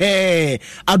Day,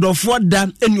 Adom what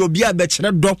done, and you'll be a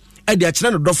bachelor dog. The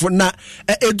achana dofo na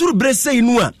eduru brese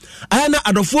inua ana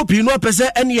adofo pi no pese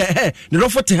ene the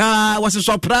dofo te ha was a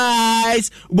surprise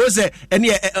bo se ene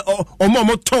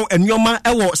omo ton enwoma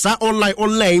ewo sa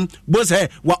online bo se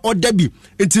wa order bi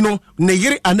entino ne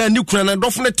yiri ana ni kuna na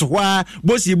dofo ne te ho a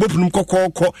bo se bopunum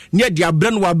kokoko ne de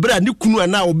abra no wa bra ni kunu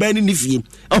ana obani ni fie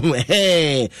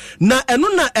na eno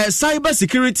na cyber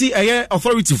security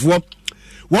authority fo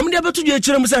Wamdi abetu je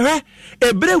chere mu se hwe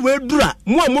ebre we dura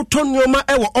mu amoto nyoma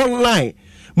e wo online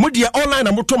mu de online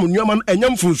na moto nyoma no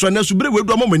enyam funso na so bre we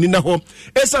dura mamani na ho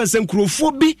esan se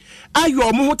nkrofo bi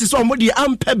ayo mo ho te so mo de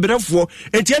ampe brefo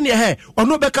enti ene he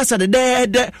ono be kasa de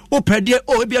opede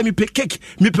o bia mi pe cake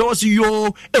mi pe o si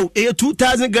yo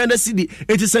 2000 Ghana cedi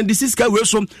it is 76 ka we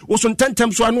so wo so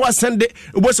tentem so anu asende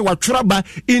bo se wa traba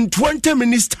in 20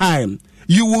 minutes time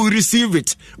you will receive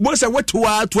it bo se what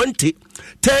 20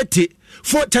 30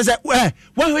 for taza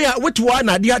what one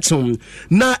na dia chum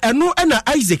na eno na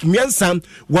Isaac Miansa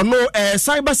wono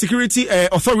cyber security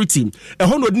authority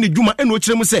hono de dwuma eno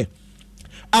kire mu se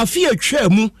afi atwa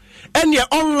mu ene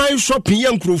online shopping ye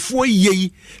nkrofo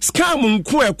yei scam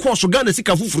nko ekọ Ghana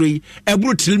sika fufuro yi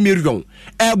eburu 3 million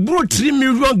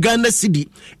Ghana cedi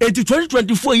enti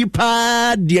 2024 yi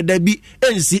pa de dabi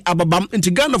ensi ababam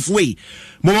enti Ghana fo yi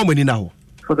mama mani na ho.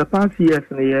 For the past years,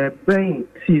 playing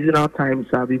seasonal times,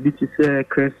 we to say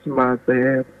Christmas,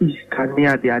 Easter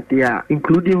near there,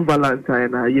 including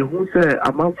Valentine. You say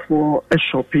amount for a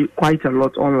shopping quite a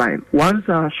lot online. Once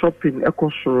shopping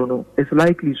it's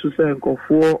likely to say go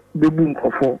for the boom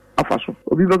for afaso.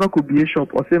 Obibaga could be a shop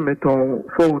or say meton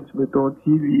phones, meton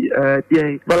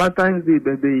TV. Valentine's Day,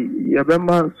 baby, you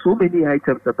remember so many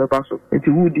items at the basso. And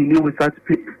you would deal with such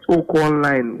so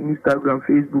online, Instagram,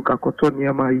 Facebook,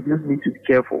 Akotoniama. You just need to be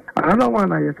careful. Another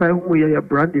one, I say we are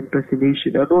brand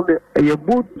impersonation. I don't know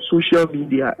both social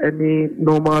media and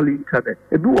normal internet.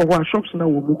 A do our shops now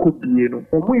will could be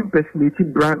more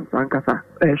impersonating brands and kasa.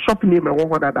 Shop name and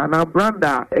one that and our brand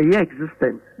are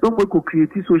existent. Don't we could create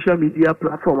a social media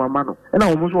platform amano. And I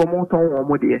almost want more time or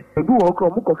more there. I do all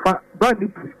come brand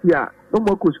new here. No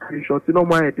more screenshots, no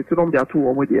more edit, no more two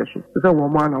or more there. So that's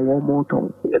one man and one more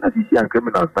time. And as you see,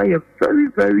 criminals are very,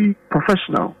 very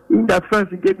professional. In that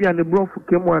first, gave me an abroad for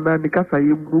came one and the casa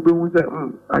you move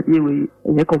I deal with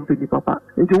your company, papa.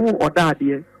 Into who or that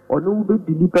dear. Or no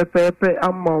be pepe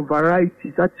amount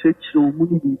varieties at church or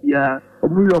money yeah. Or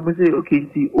say okay,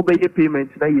 see, obey your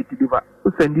payments now you deliver.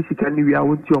 Send this can we are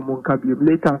with your monkabi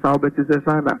later I'll better say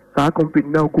sana. So our company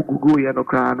now could go ya no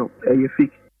crano you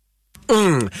fix.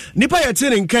 Nipa ya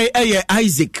tini nkai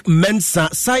Isaac Mensa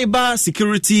Cyber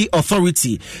Security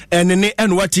Authority ene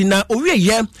wati na owie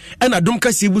ye ena Adom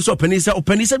kasi buso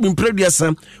openisa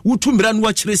bimpreduasa wutu mira no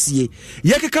akyeresie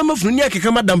ye kekama funu ni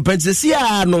akekama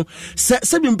dampanse no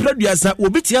se bimpreduasa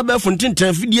obiti aba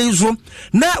fontintan fidie izo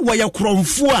na waya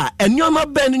kromfo a enyoma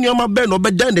ben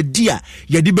obeda na dia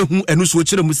ye de behu enu so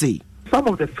kire mu sei. Some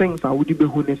of the things I would be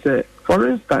who say, for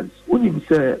instance, when you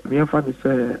say, me and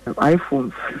say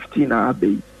iPhone 15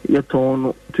 abe, you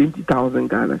turn 20,000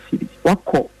 Ghana cedis. What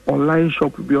call online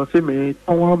shop be or say me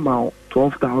amount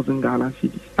 12,000 Ghana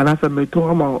cedis, and I say me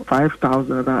amount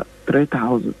 5,000 and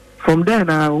 3,000. From then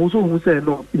I also who say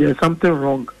no, there's something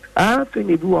wrong. I think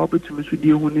if you are able to miss with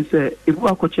you when you say if you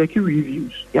are check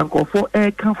reviews, you can for a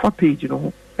cover page,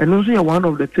 and also one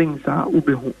of the things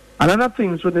ubehu. Another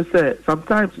thing, so they say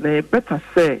sometimes they better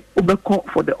say ubeko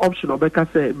for the option or better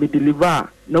say me deliver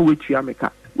no way to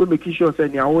America. We make sure say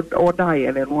ya order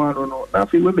and then one no.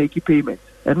 That's we make payment,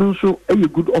 and also a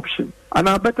good option. And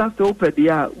I better still open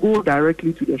there, go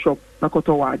directly to the shop.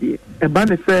 Nakoto wadi. And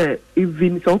ban say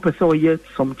even some person yet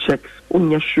some checks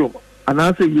on your show. And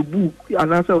I say you book,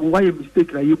 and I say why a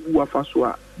mistake that you book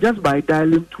a just by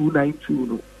dialing 292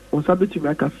 no. On Sabbath to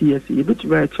make a CSC, you bet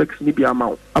me checks maybe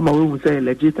amount. I'm a woman say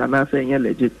legit, and I say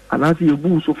legit. And I say you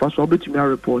book so far, so bet me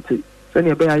report it. Send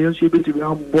your bear, you bet me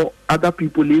other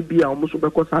people, maybe almost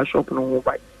because I shop no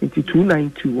mobile. Into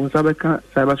 292 on Sabbath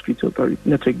Cyber Street Authority.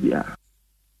 Network there.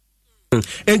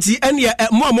 Enti enya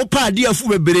mo pa de afu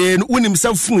bebre no wonim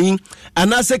sa fuin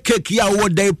anase cake ya wo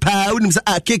dai pa wonim sa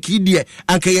cake die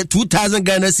anka 2000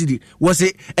 Ghana cedi wo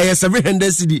se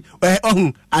 700 cedi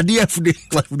ade afu de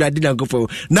ade na gofo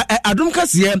na adom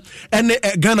kase ene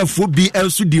Ghana fo bi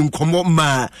elso di nkomo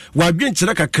ma wadwen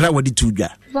kire kakra wadi tudwa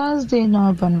Thursday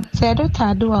no ban say do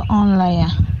tado online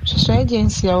so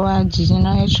agency wa jiji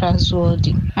na trust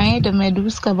wodi I the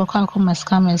meduska bakwa ko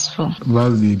scammers for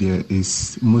Thursday there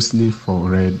is mostly for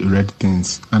red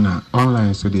things and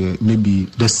online so there maybe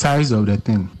the size of the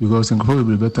thing because in will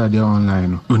be better there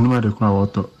online no the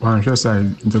water one short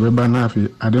size the beba na fi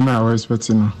adema I was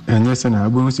expecting and yes na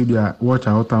abu see there watch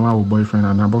out my boyfriend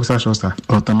and a boxer shorts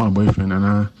out my boyfriend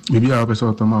and maybe I person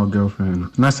out my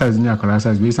girlfriend na size ni akara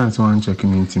size we san so one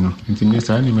checking into yes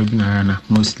I maybe na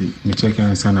mostly me checking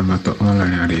and sana matter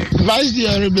online there vice the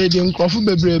everybody nkofu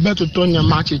bebre beto tonya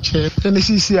match che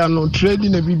Tennessee no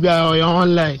trading e bibia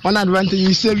online one advantage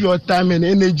you save your time and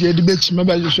energy the bet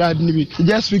mobile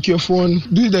just pick your phone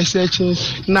do the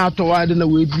searches now toward the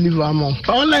way deliver amount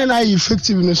online are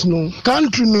effectiveness no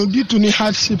country no due to the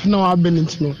hardship no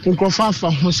ability no nkofa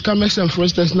fa scammers and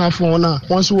fraudsters na phone na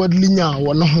once word linear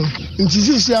one ho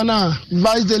ntisi na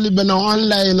vice daily bena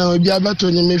online na obi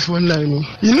abato nyame phone line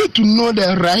you need to know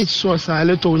the right source a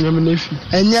leto nyame nefi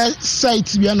enya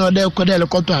site bia na de kodele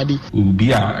koto ade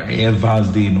obi a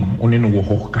vice day no oni no wo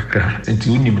ho kakra enti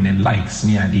unim ne likes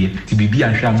ni ade ti bibi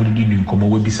ahwa amudi ni nkomo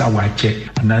we bisa wa che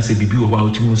na se bibi wo wa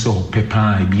otimu so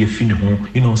pepa e bi efi ne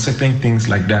ho certain things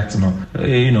like that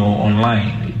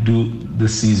online do the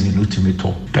season ultimate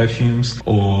perfumes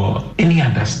or any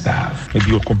other stuff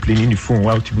maybe you're complaining the phone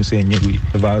wa otimu say enye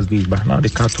vice day but now they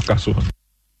can't talk so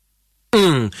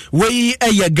we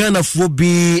a Ghana fo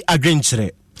bi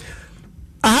adwenkyere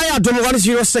Ahaya Adom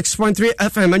 106.3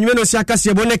 FM and you know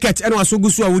Siakasi Boneket and was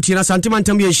Ogusu Awuti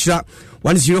Santimantam Yeshra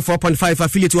 104.5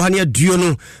 affiliate Hania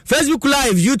Duono Facebook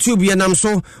Live YouTube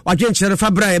Yanamso Wajenche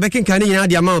Fabra Bekin Kani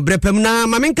Diama Brepemna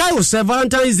Maminka was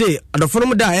Valentine's Day at the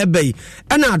Forum da Ebe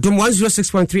and Adom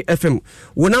 106.3 FM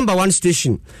number 1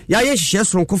 station Yaye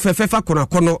shares from Kofefa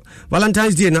Kono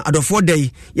Valentine's Day na at 4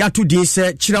 day ya 2 days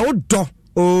Chiraodo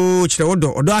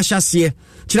Chiraodo Odo Ashasie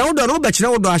Chirawodo no be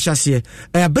chirawodo ahyase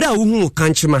bra wo hu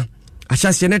kanchema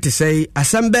ahyase ne te sei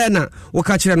asembe na wo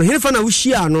ka chira no hefa na wo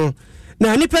hia no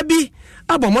na nipa bi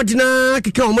abomodina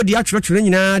keka omodi atwerɛtwerɛ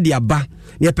nyina de aba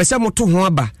ne pese moto ho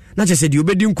aba na chese de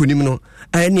obedi nkonim no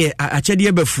ne achede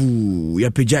abafu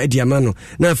ya pagya de ama no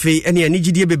na afei ne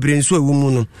anigide bebre nso awu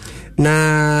mu no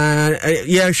na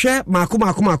ye hwɛ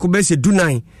mako be se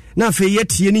dunan na afei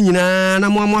yetie ni nyina na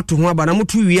moamoto ho aba na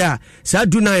moto wi a saa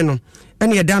dunan no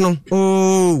ene yeda no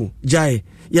jai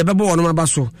ye bebo wono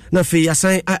mabaso na fe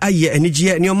yasan aye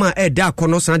anigye neoma eda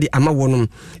akono san de ama wono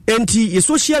enti ye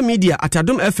social media at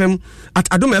Adom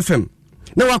FM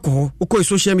na wako uko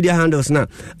social media handles na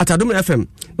at Adom FM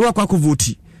na wako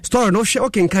vote story no hwe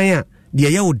okenkan a de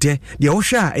ye wode de wo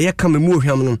hwe a ye kama mu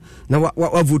ohwam no na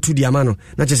wa vote di ama no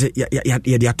na chese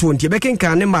ye de ato nti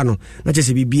bekenkan ne ma no na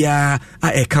chese bibia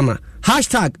a e kama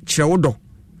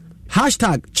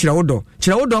 #chirawodo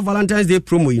Chirawodo Valentine's Day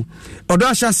promo yi odo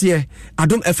ahyase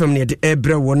Adom FM ne de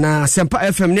ebre wo na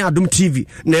Sempa FM ne Adom TV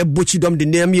na ebochi dom de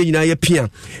nem ye nyina ye pia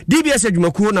DBS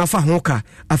adwumakuo na afa hoka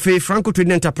afi Franco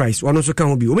Trading Enterprise wono so ka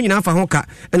ho bi o nyina afa hoka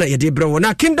na ye de ebre wo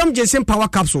na Kingdom Ginseng Power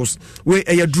Capsules we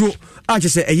eye duro a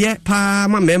chese eye pa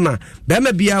ma mema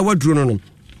bema bia waduro no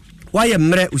waye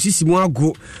mre osisi mu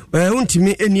ago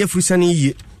untimi eni afurusane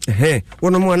yi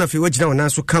wono mo na fe wagina wona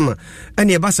so kama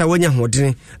ene basa wanya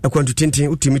hodene akwantu tenten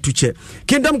utimi tuche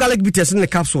Kingdom Garlic Bitters ne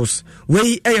capsules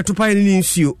we to pan ni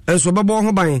nsuo enso bebo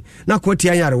ho ban na kwati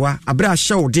ayarewa abra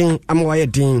hye den ama waye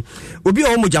den obi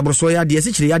o mo jabroso ya de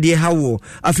sikire ya de hawo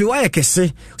afi waye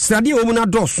kese srade o mu na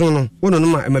doso no wono no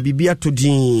ma bibia to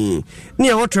din ne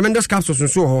e tremendous capsules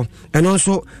nso ho eno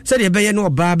nso se de beye no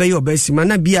oba beye obasima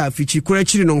na bia afichi kora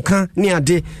chiri no nka ne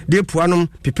ade de puanom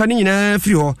pepa ni nyina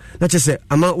firi ho na chese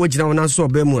ama wagina wona so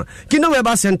obemu Kingdom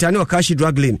Eba Center ne Okashi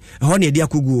Drug Lane ho ne dia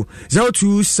kugu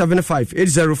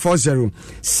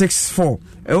 0275804064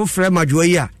 o frɛ madwo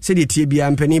yi a sɛ de tie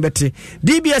bia mpani bɛte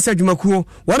DBS adwumakuo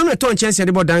wɔno ne ton chance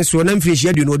de bodan so na mfiri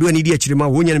hia duno do ani di akirima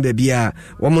wo nya ne ba bia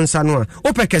wo mo nsa no a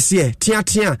opɛ kɛse tia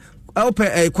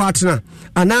opɛ kwatena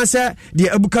ananse de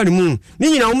abuka ne mu ne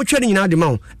nyina wo mtwa ne nyina de ma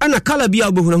wo ana kala bia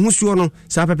obohuna husuo no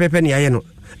sa pepepe ne ayɛ no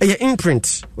ɛyɛ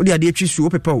imprint wo de ade atwi suo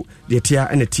pepew de tia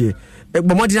na tie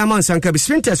bomodina man sanka bi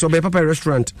Sprinters obey papa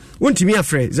restaurant wontimi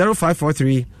afrɛ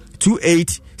 0543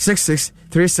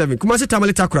 286637 kuma se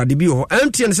tamale takura de bi ho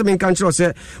MTN se menka nkyerɛ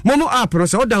sɛ momo app no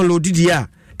sɛ wo download di a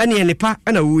ɛne enipa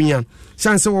ɛna wunya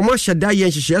sanse wo mo hyɛ da yɛ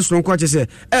nhyehyɛ so nko akye sɛ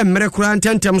ɛmmere kura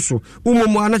ntentem so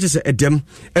umomu ana kye sɛ edem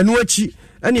ɛno achi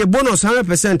ɛne bonus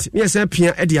 100% ne yɛ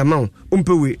pia ɛde ama wo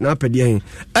ompewe na apɛde hen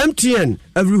MTN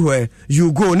everywhere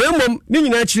you go na mom ne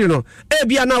nyina akyire no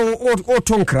bia na wo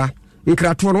tonkra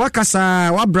nkrato no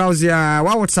wakasa wa browse ya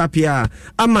wa WhatsApp ya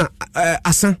ama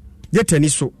asa de tani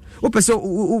so wo pese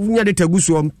nya de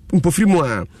taguso mpofiri mu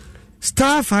a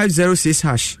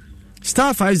 *506#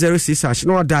 *506#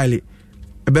 no dial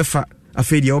ebefa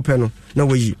afedi open no na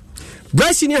wayi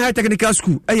Senior High Technical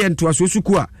School nto aso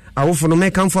suku a awofo no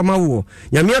meka mfama wo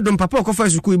nyame adom papa okofa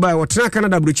suku ba wo tena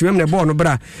Canada brochimem ne ball no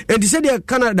bra enti se de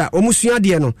Canada omusua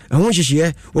de no ho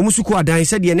hyehyeye omusuku adan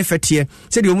se de ne fete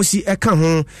se de omusi eka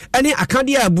ho ene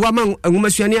akade abua ma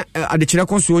nwumasua ne adekire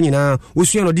koso nyina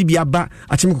osua no de bia ba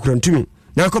atem kokurantumi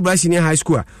na ko Senior High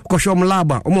School a ko hwom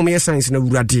lab a omo me science na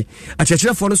wurade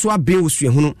akyerɛkyerɛfo no so abe osua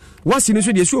hunu wasi no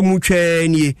so de so mu twa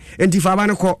nie enti fa ba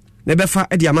ne ko ne befa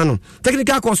edi amano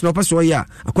technical course no peso ya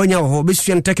akwanya ho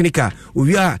besuan technical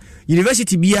owia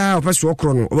university bia opeso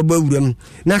okro no obaba wuram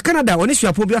na Canada oni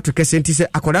suapo bia to kesenti se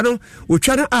akoda no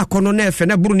otwa na akono na efe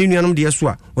na buru ni nuanom de so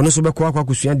a ono so bekọ akwa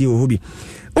kusua de ho bi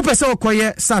opese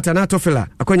okoye sata na tofela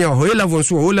akwanya ho level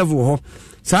so ho level ho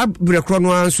sa bure kro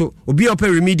no anso obi ope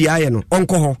remedial aye no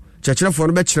onko ho chechirefo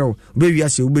no be kyerɛw be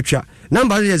wiase wo betwa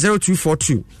number is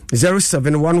 0242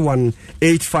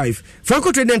 071185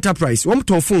 Franco Trade Enterprise one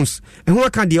ton phones ehun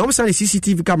aka de omo sane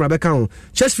CCTV camera be kan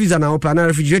chest freezer na open na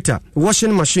refrigerator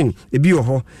washing machine ebi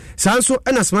ho sanso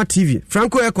na smart TV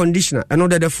Franco air conditioner eno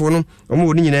de defo no omo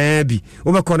woni nyina bi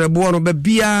wo be kono bo no be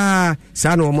bia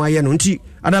sa na omo aye no nti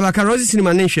adabaka Rose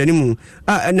cinema ne nhwani mu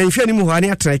na nhwani mu ho ani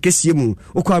atra kesie mu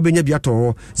okwa benya bi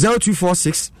ato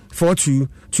 0246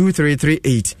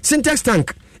 422338 Syntax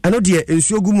tank ano de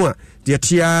ensuo gumu a de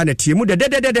tia na tie mu de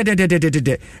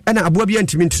ana aboa bi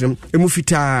antimi ntrim emu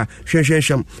fita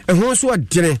hwenhwenhwam ehon so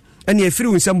adene ana efiri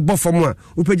unsam bofom a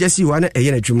upegyasi ho na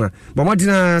eye na dwuma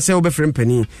bomodina se wo be frem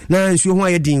pani na ensuo ho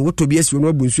ayedin woto bi asi no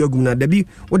abu ensuo gum na dabi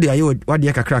wo de aye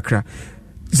wade kakrakra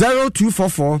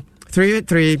 0244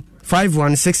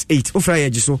 335168 ofra ye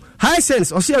giso high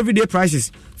sense or see everyday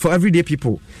prices for everyday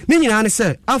people ni nyina ne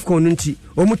se afcon nti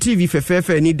omu TV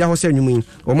fefefe ni da ho se nwumin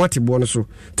omu atebo no so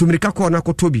tumirika ko na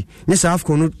kotobi nye sa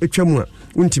afcon no etwamu a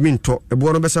untimi nto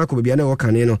ebo no besa ko bia na wo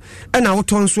kane no e na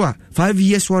woton so a 5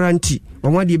 years warranty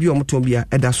omu ade bi omu ton bia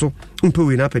eda so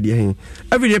mpewe na apede hen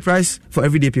everyday price for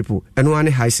everyday people eno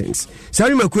ane high sense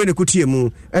sari makwe ne kotie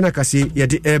mu e na kase ye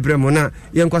de ebremo na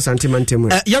yenkwa santimantemu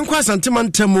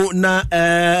na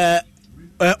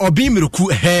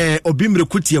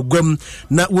obimreku tie gwam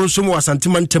na wonsom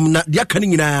wasantimantem na dia kan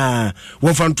nyina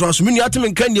wonfanto so menu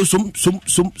ateme kan ne som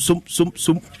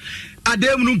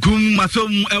Adom nkum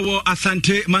masom ewo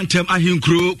asante mantem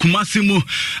ahinkro kumasimu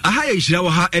aha ye hira wo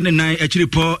ha enenan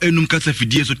akiripo enum kasa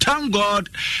fidie so thank God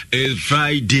is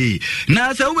Friday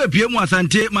na sa wo bepie mu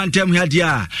asante mantem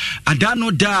hadia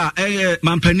adano da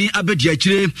mampani abedi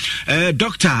akire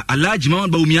Dr. Alhaji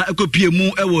Mahmoud Bawumia ekopie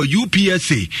mu ewo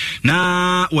UPSA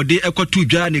na wode ekotu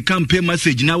dwa ne campaign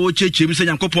message na wo chechim se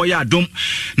Nyankopon ya Adom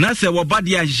na se wo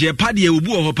bade ahye pade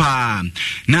obu ho pa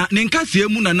na ne nkase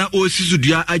mu na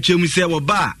osisudua achemu se wo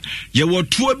ba ye wo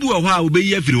tuo bi wo ha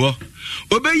obeyi afiri ho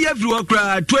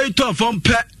kra toito fom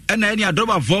pe na eni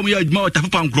adoba fom ya adwuma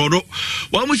watafa nkrodo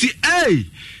wo mu si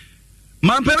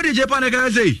man pe de Japan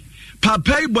ka say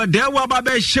papa ibode wa ba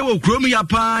be hye wo krom ya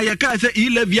pa ye ka say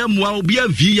ilevia muwa obi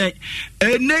avie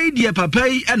enei die papa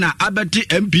na abeti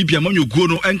MPP amanyokuo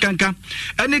no enkanka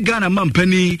ene Ghana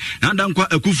mampani na dankwa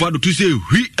Akufo-Addo to say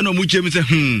hwi na mu chem say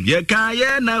ye ka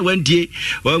ye na wantie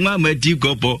wanwa mati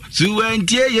gopo su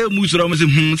wantie ye musoro mo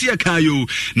say si ye ka yo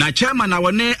na chairman na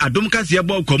wone Adom kase ye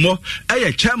bo komo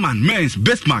eye chairman Men's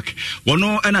Bismarck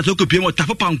wono na to kopie mo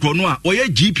tafopa nkro no a oye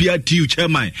GPRTU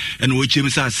chairman ene wo chem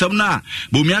say asem na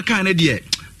bomia ka ne de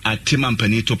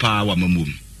atemampani to pa wa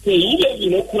mamum you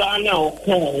know, Krana or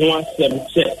one sem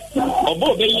set. Or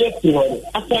both a year to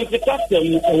I sent the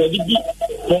custom already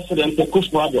President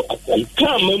Akufo-Addo.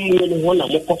 Come and one of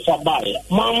the buy.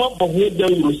 Mama, but who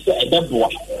don't you say that boy?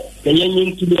 The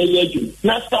young to be a year.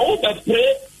 Now, so that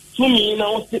pray to me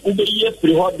now, the year for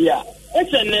her.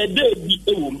 It's an day,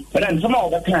 but then some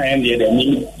of the kind of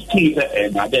mean things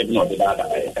and I don't know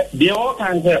that. They all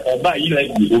kinds of buy you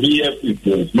like the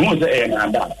people. No,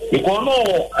 and that. Because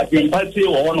no, I can buy you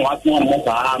on what one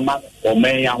more or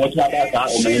may I watch that or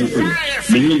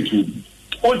may to.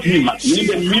 What you must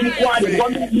even mean quite a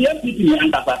one year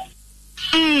and that.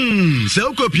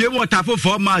 So kopie wotafo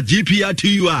former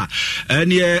GPRTU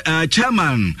and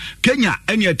chairman Kenya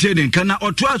and your training kana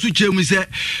otwa su chemu se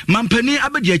mampani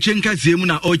abede chenka semu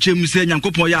na o chemu se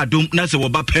nyankopon ya Adom na se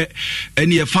wobape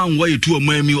and ye fan wo yetu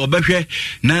omami obehwe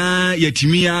na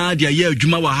yetimia de ye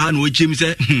adwuma wa ha na o chemu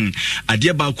se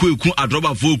ade ba ko eku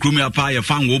adroba fo krum ya pa ye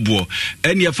fan wo bo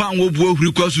and ye fan wo bo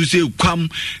huri kwasu se kwam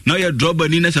na ye droba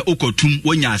ni na se okotum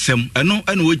wonya asem eno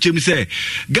o chemu se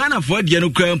Ghana for de no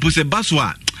kran po se baswa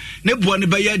ne bo ne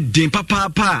be din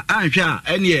papa anhwa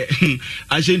ene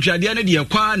ahyentwade ne de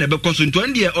kwa na be koso nto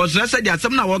de osrasa de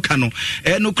asem na woka no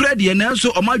no kra de na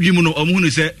nso omadwim no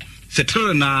omhunu se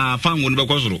setere na fan wo ne be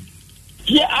kosoro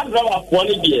here agrawa for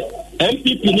ne de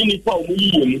MPP ni fa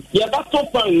omuyiyem ya ba to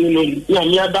fan no na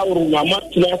mi adawro na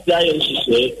matna sia ye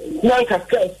hihye na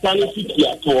nkaka stani fiti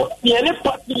ato ye ne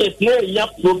party na ya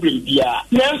problem bia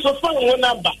na nso fan wo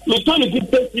na ba me to ne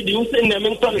good president wo se na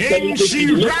me to ne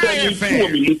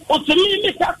o se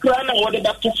mi ka kra na wo de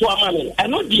ba to so amane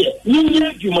eno de ni nye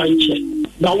adwuma nche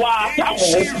na wa ta mo o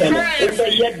se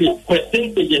ye de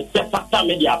percentage se pata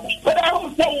me dia ba but I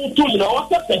don't say wo to na what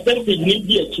percentage ni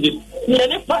bi a kire ye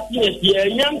ne party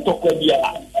ye yan to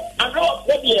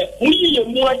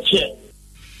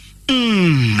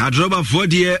Adroba for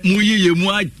dear muyi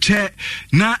mu ache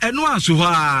na eno aso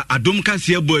ha Adom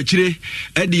kase abo akire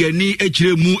ede ani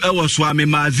akire mu ewo so ame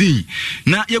mazi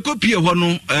na yekopie ho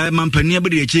no mampani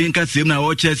abede akire kase na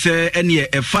wo che se ene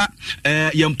efa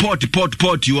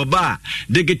yemport yo ba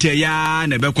degete ya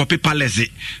na be kopi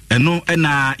palace eno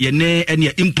na ye ne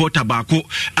ene importer baako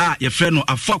a ye frɛ no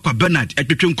Afakwa Bernard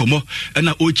atwetwe nkomo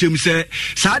na o chem se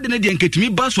saa de ne de nketimi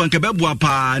baso anka beboa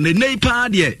pa na nei pa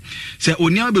de se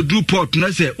onia be dru port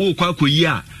na se o kwa koyi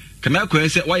a kana ko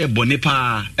se wa ye bone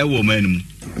pa e wo manum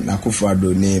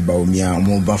Akufo-Addo ne Baumia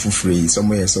omo ba fufure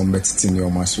some year some betting your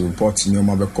maso report ni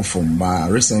omo be kofom ba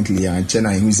recently and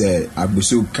China use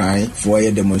agboso kan for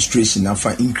a demonstration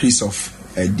after increase of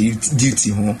duty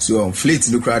home so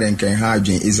fleet no crowd and can have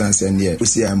join isn't and here we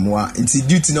see more into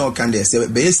duty now can they say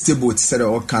be stable to say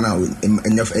all kind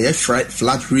of a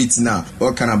flat rate now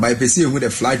or can I buy person with a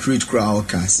flat rate crowd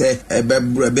can say a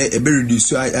be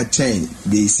reduce a chain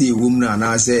they see woman and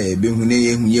I say be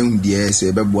young dear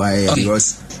so be boy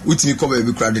because with me cover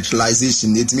be crowd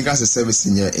utilization it make us a service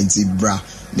in here into bra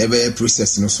never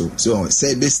process no so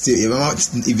say be still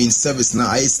even service now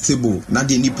I stable na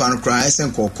the nipa cry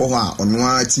sen kokoha on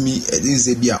me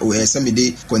say bia o some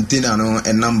dey container no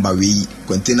a number we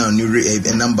container no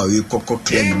a number we kokko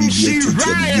claim bibia to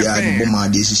bia bo ma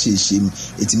dey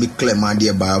hihye it me claim ma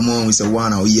dey ba mo say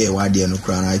one o year wa dey no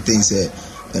cry I think say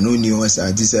and only was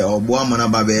I say obo amana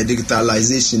ba be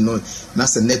digitalization no na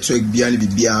say network bia ni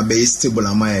bibia be stable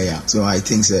amaya so I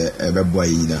think say be boy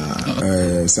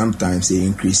sometimes they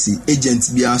increase agents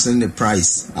bia send the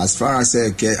price as far as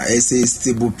say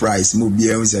stable price mo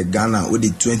bia we say Ghana with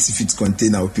the 20 feet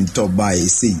container open top by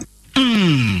say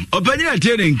Openya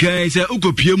tene nkai se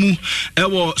ukopie mu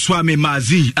ewo Swami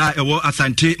Mazi a ewo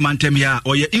Asante Mantem ya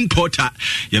oye importer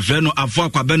ye frɛ no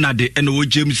Afakwa Bernard ene wo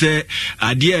jem se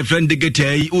ade e frɛ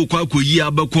ndegetai ukwa koyi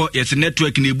abekɔ yes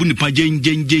network na ebu nipa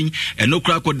gengengen eno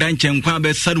kra ko dan chenkwa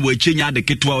be sare wo achenya de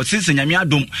ketwa o sese nyame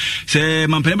Adom se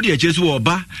mampene be de achesu wo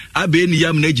ba abe ni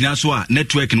yam na gina so a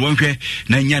network no wonhwɛ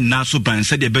na nya na so ban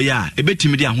se de be ya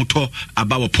ebetimi de ahotɔ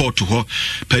aba wo port ho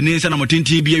pani se na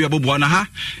motenti bia yebobo na ha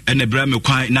ene bra me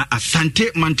kwan na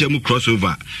Asante Mantem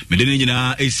crossover medene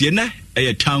nyina esie na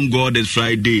Town God is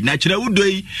Friday na kira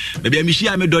wudoi baby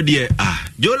amishia me dodie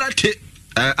jolate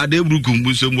adebrukum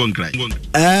busom wonkrai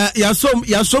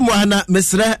yasom wana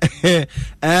mesra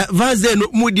vaze no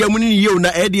mudia munini yew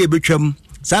na ede ebetwam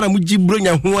sana muji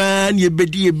bronya ho an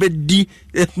ebedi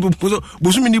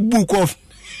busumi ni book of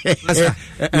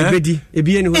ebedi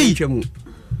ebie ni ho twam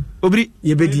obri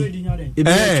yebedi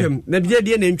ebetwam na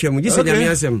de na ntwam gise nyame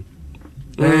asem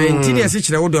ntini ase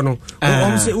kire wodo no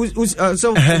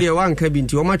so de wan ka bi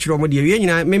nti o ma kire o mo de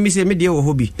nyina me se me de wo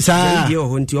ho bi de wo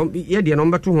ho nti ye de no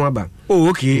mbeto ho aba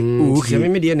okay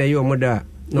me de na ye o mo da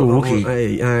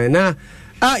okay na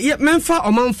Yeah, Memfa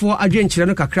or Manfo, again,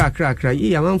 Chirano crack.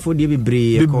 Yeah, Manfo, dear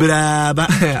Brave.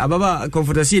 Ababa,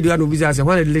 comfort, see the one who visits a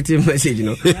one little message, you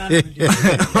know.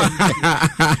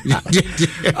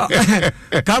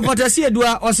 Comfort, see a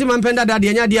dua, or see Mampenda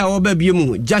Dadia or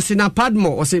Babimu, Justina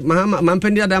Padmo, or say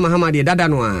Mampenda Mahamadi,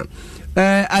 Dadanwa.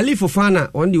 Ali Fofana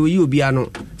on the Ubiano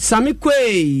Sami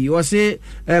Kwe or say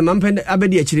Mampenda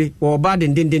Abedi actually or bad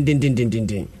and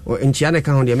din or in Chiana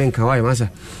County Amen Kawai Masa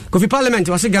Coffee Parliament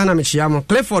was a Ghana Michiamo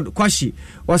Clifford Kwashi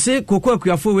or say Coco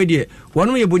Kuafu Wedi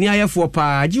one way Bunia for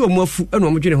Pa Gio Mofu and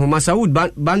Omujin Homasa would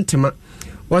Bantama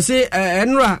or say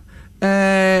Enra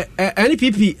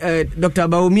NPP Dr.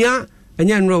 Baumia and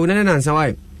Yan Row and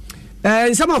Sawai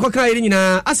and some of Cocaine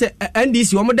I say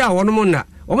NDC Omoda one mona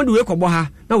Omodu Ekoboha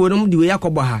na we no de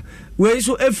Yakoboha we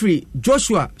so every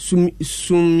Joshua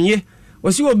sumye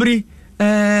osi obri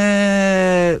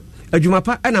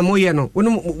adwumapa na moye no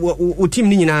wo team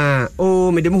ni nyina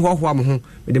o medem hohoa mo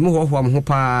ho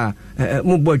pa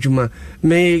mo bo adwuma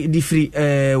me di free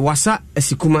wasa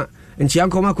asikuma ntia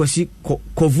nkoma kwasi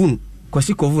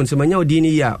kovun se manya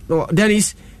odini ya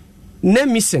Dennis ne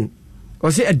missing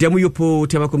o se edem yopo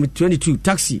tema committee 22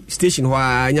 taxi station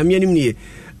wa nyamianim ni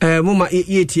moma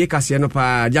yetie kase no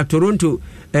pa Jack Toronto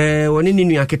woni ni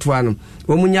nua ketwa no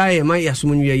wo munyae ma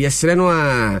yasomunwe yesre no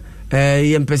a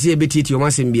yempese betiti o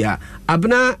masembia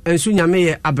abna ensu nyame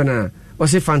ye abna o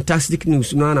se fantastic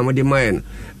news no na mode mayen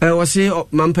o se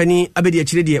mampani abedi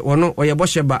akire de wono o ye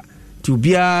boheba ti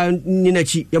bia ni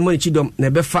nachi yamani chidom na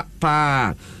befa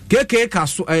pa keke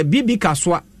kaso bibi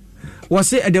kaso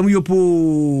wase edem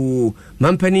yopo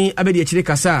mampani abedi akire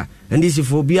kasa ndisi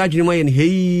fo bia adwene mayen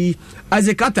hei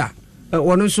azekata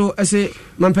wono so ese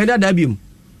mampani dabium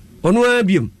ono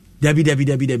abium dabi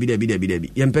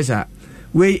yempesa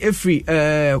we every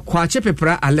kwache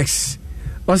pepra Alex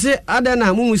wase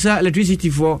adana mumusa electricity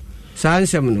for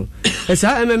sansem no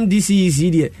esa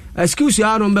MMDC de excuse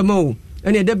ya no mbema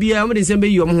ene da bia mo de sembe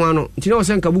yi om ho ano ntine wo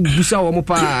senka bubusa wo mo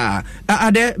pa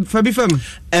ade fabi fam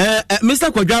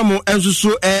Mr. Kwadwamo ensusu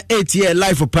 8 year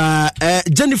life pa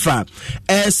Jennifer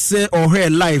or her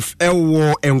life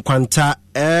wo enkwanta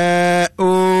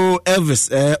Elvis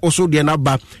also de na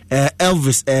ba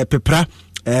Elvis pepra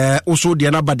also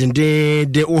de na ba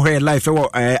de o her life wo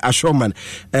Ashoman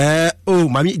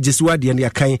mami Jesua de na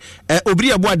kan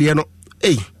obri abo ade no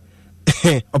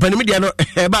open media no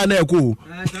ba na eku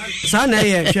sa na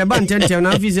ye hweba ntente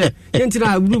na afize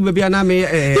yentina agru bebia na me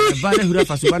ba na hura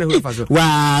faso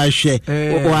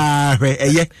wa hwe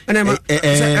eye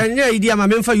enya idi ama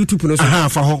memfa YouTube no so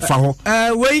fa ho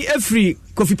we every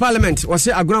Coffee Parliament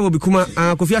wase agona bo bikuma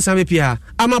Kofi Asambe pia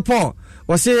ama Paul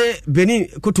wase Benin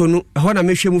Kotonu ho na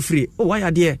mehwe mu free why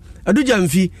ade aduja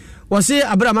mfi wase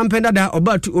abra mampenda da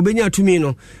obenya atumi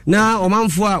no na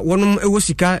omanfo a wonum ewo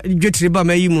sika dwetire ba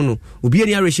mayi mu no obi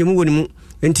ani arehemu woni mu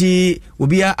enti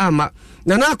obi ama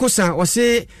na na akosa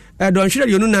wase donhwere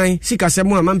de onunan sika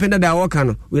semu a mampenda da woka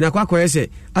no we na kwakoye se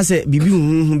ase bibi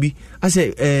hu bi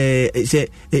ase se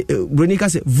bronika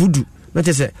se voodoo na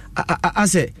tese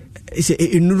ase se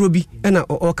enurobi na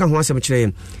oka ho asem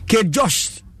kire K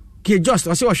Josh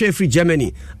wase wo hwe free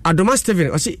Germany Adoma Steven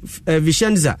wase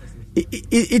Vicenza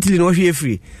Italy no hwe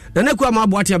free na na kwa ma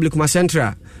boate ablikuma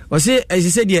central wase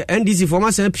se de NDC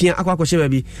former sen pia akwa hye ba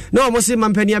bi na o mo se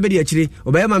mampani abedi akire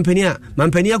obaye mampani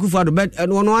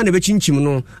Akufo-Addo no na be chinchim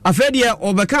no afede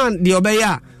obekan de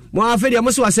obeya mo afede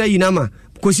mo se wase yinama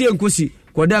kosi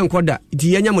koda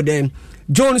ti yanya modem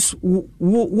Jones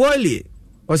Wally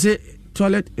wase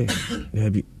toilet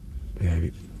yabi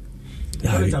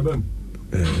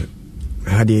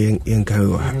hadi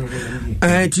yenkawa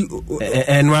ti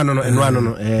enwano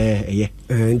no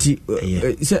ti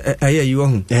aye you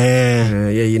ho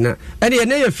yina ade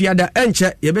na ye fiada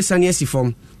enche ye besane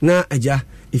asifom na aja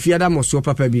ifiada moso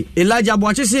papa bi Elijah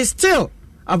Boache say still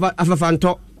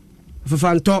afafanto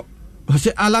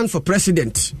say Alan for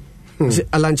president say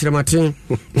Alan Chiramatin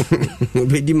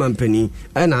be di mampani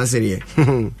ana asere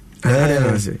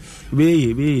ana asere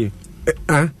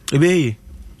be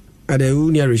ade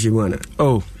uni arishimwana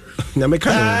na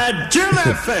meka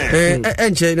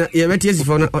enche na ye betiesi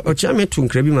fo na ochame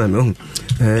tunkra bi ma me ho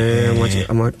wache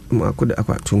amakoda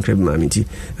akwa tunkra bi ma me ti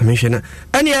amehwe na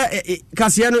ane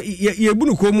kasia no ye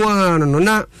bunu komu no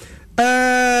na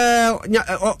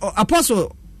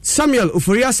Apostle Samuel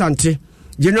Uforia Sante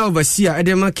General Overseer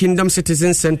Edema Kingdom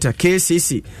Citizen Center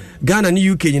KCC Ghana ni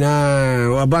UK na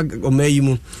wabag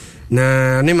omayimu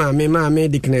na ne ma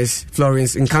Dickness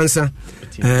Florence in cancer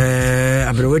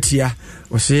abrewatia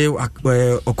wose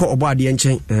okọ obade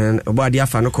enchen obade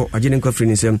afa no ko agene nkwa free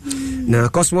nsem na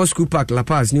Cosmos School Park La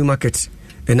Paz New Market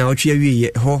na otwe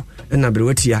awie ho na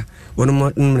brewatia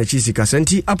wono na chisika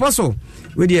senti apostle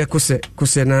we de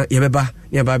kose na yebeba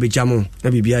ne ba be jamo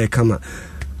na bibia ye kama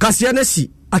kasia na si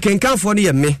akenkanfo ne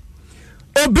ye me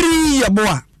obri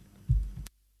yeboa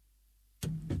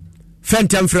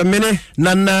Fentam from mene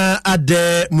Nana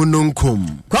Ade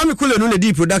Mununkum Kwame Kule no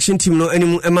di production team no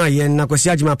animu ema ye na kwasi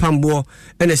agima pambo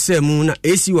ene semu na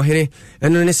AC wo hene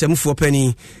eno ne semu fo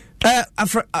pani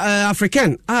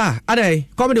African adai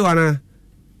comedy wana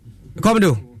comedy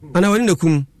ana woni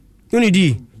nekum uni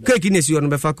di cake ne si ono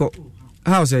be fako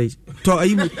how say to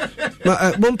ayi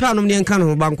bom pa no ne nka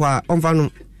no bankwa onfa no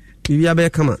bibia be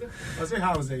kama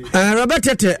Robert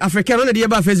Tete African on the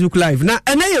eba Facebook live na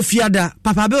ena ye fiada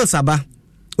Papa Bill Saba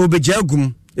obeja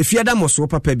gum e fiada moso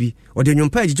papa bi o de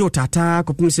nwompa agije otata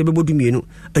kopum se bebodu mienu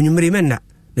anwumre menna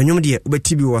na nwom de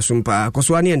obetibi wo sompa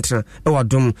koso ane entra e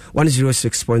wadom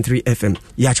 106.3 FM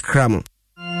yach kramo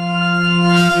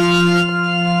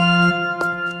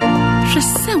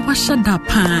Shese washada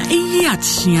pa eyi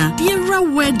achia diera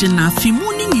wedding na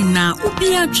fimuni nyina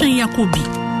obi atwen yakobi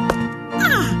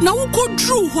na uko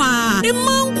dru hwa e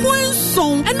manko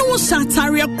enson ene wo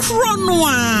satare kro no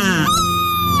a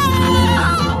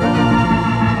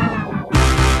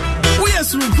we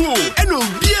asrugo ene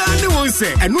obia ne won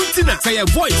se eno ntina say your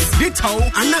voice data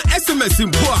ana SMS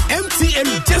mpo MTN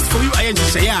just for you ayen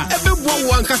share ebebo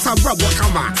wo ankasa brabo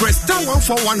kama press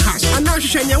 *141# ana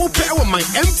hwehwenya wo pe wo my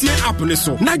MTN app ne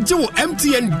so na je wo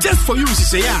MTN just for you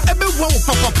share ebebo wo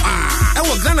papa e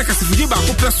wo Ghana kasifidi ba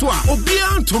ko preso a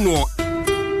obia ntono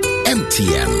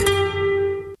MTN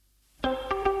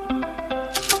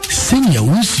Senya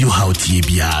wonsi how tie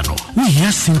biano we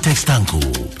hear Syntax tank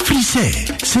free say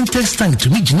Syntax tank to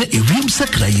me gina ewiem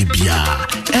sakra ye bia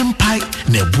empire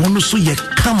na bono so ye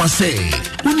kama say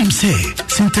wonim say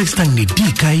Syntax tank ne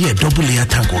di kai ye double layer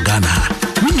tank Ghana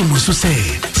wonim so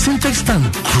say Syntax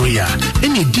tank kroya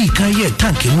ene di kai ye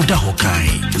tank mu da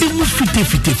hokai emu fite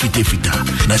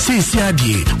na say si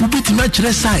adie ubiti match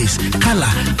size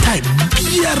color type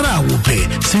biara wo be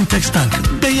Syntax tank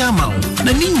be yama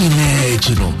na nini ne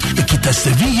chino kita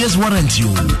 7 years warranty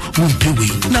umpewe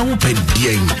na open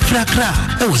dien frakra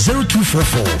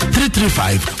 0244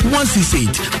 335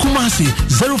 168 Kumasi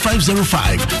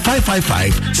 0505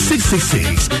 555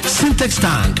 666 Syntax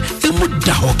tank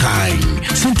emuda hokai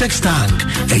Syntax tank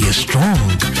eye strong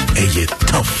eye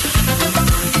tough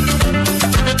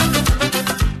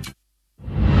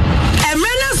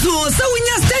so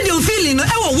winya stadium feeling no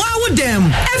ewo wow dem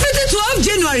every 12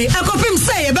 January akopim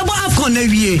say ebebo afcon na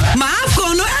wie ma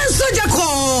afcon no enso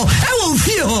jako ewo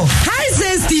fie ho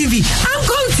Hisense TV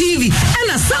Amcom TV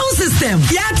and a sound system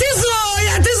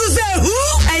yatiso say who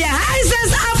aya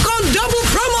Hisense afcon double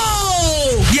promo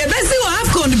ye besi wo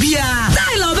afcon bia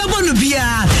style obebo no bia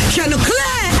chano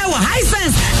clear ewo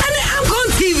Hisense and Amcom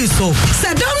TV so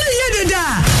sadom no yededa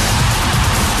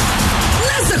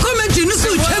let's comment you no so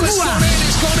chegua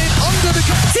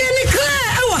Tieni clear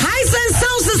our Hisense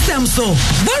sound system so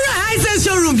Bora Hisense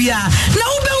showroom bia na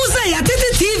ube usa ya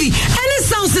TV any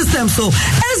sound system so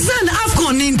Esan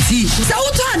Afcon ninti sa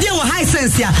uto ade our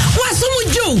Hisense ya wasumu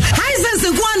jo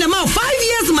Hisense kwa na ma 5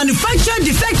 years manufacturer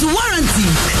defect warranty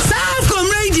sa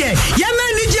Afcon radio ya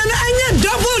manager na anya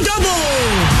double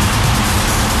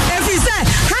if you say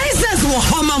Hisense wo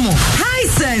homamo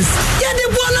Hisense ya de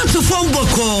bona to form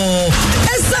boko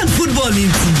Esan football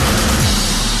ninti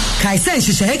Kaisen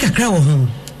shisha kakra wo ho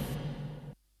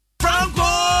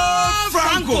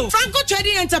Franco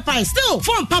Trading Enterprise still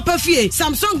phone Papa Fie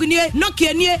Samsung nie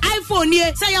Nokia nie iPhone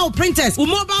nie say your printers or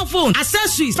mobile phone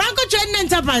accessories Franco Trading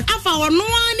Enterprise afa no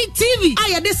ani TV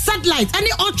aya the satellite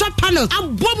any ultra panels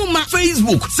abomu ma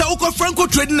Facebook say uko Franco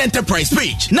Trading Enterprise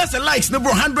page na say likes no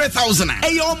 100,000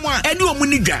 eyo mo eni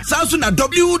omunidwa sanso na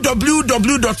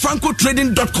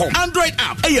www.francotrading.com Android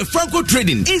app Franco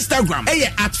Trading Instagram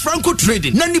 @Franco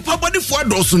Trading na nipa body for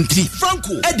dosunti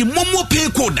Franco the momo pay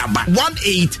code number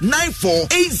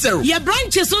 189480 your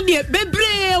branches on the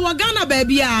bebre wagana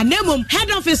baby nemum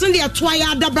head office on the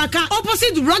Twaya Dabraka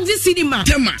opposite Roxy Cinema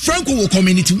Tema Franco will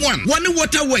community 1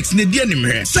 water works ne dia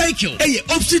nimre cycle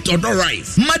opposite Odor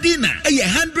Rise Madina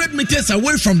 100 meters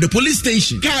away from the police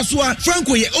station Kaswa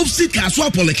Franco opposite Kaswa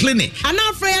Polyclinic and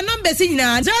our prayer number is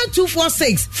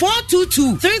 0246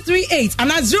 422 338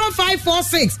 and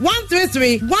 0546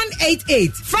 133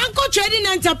 188 Franco Trading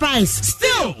Enterprise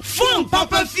still phone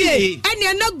Papa Fie and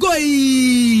you're not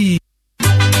going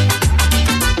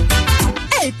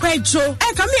Kwejo,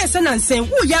 come here and say,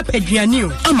 who ya pediani?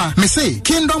 Ama, me say,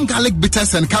 Kingdom Garlic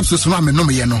Bitters and Capsules no me no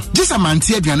me no. Just a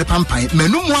mantia biane pampai, me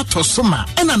no mo to soma.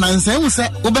 And an answer say,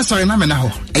 Oba sorry na me na ho.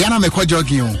 Ayana me kwa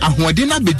jogging. Ahwade na be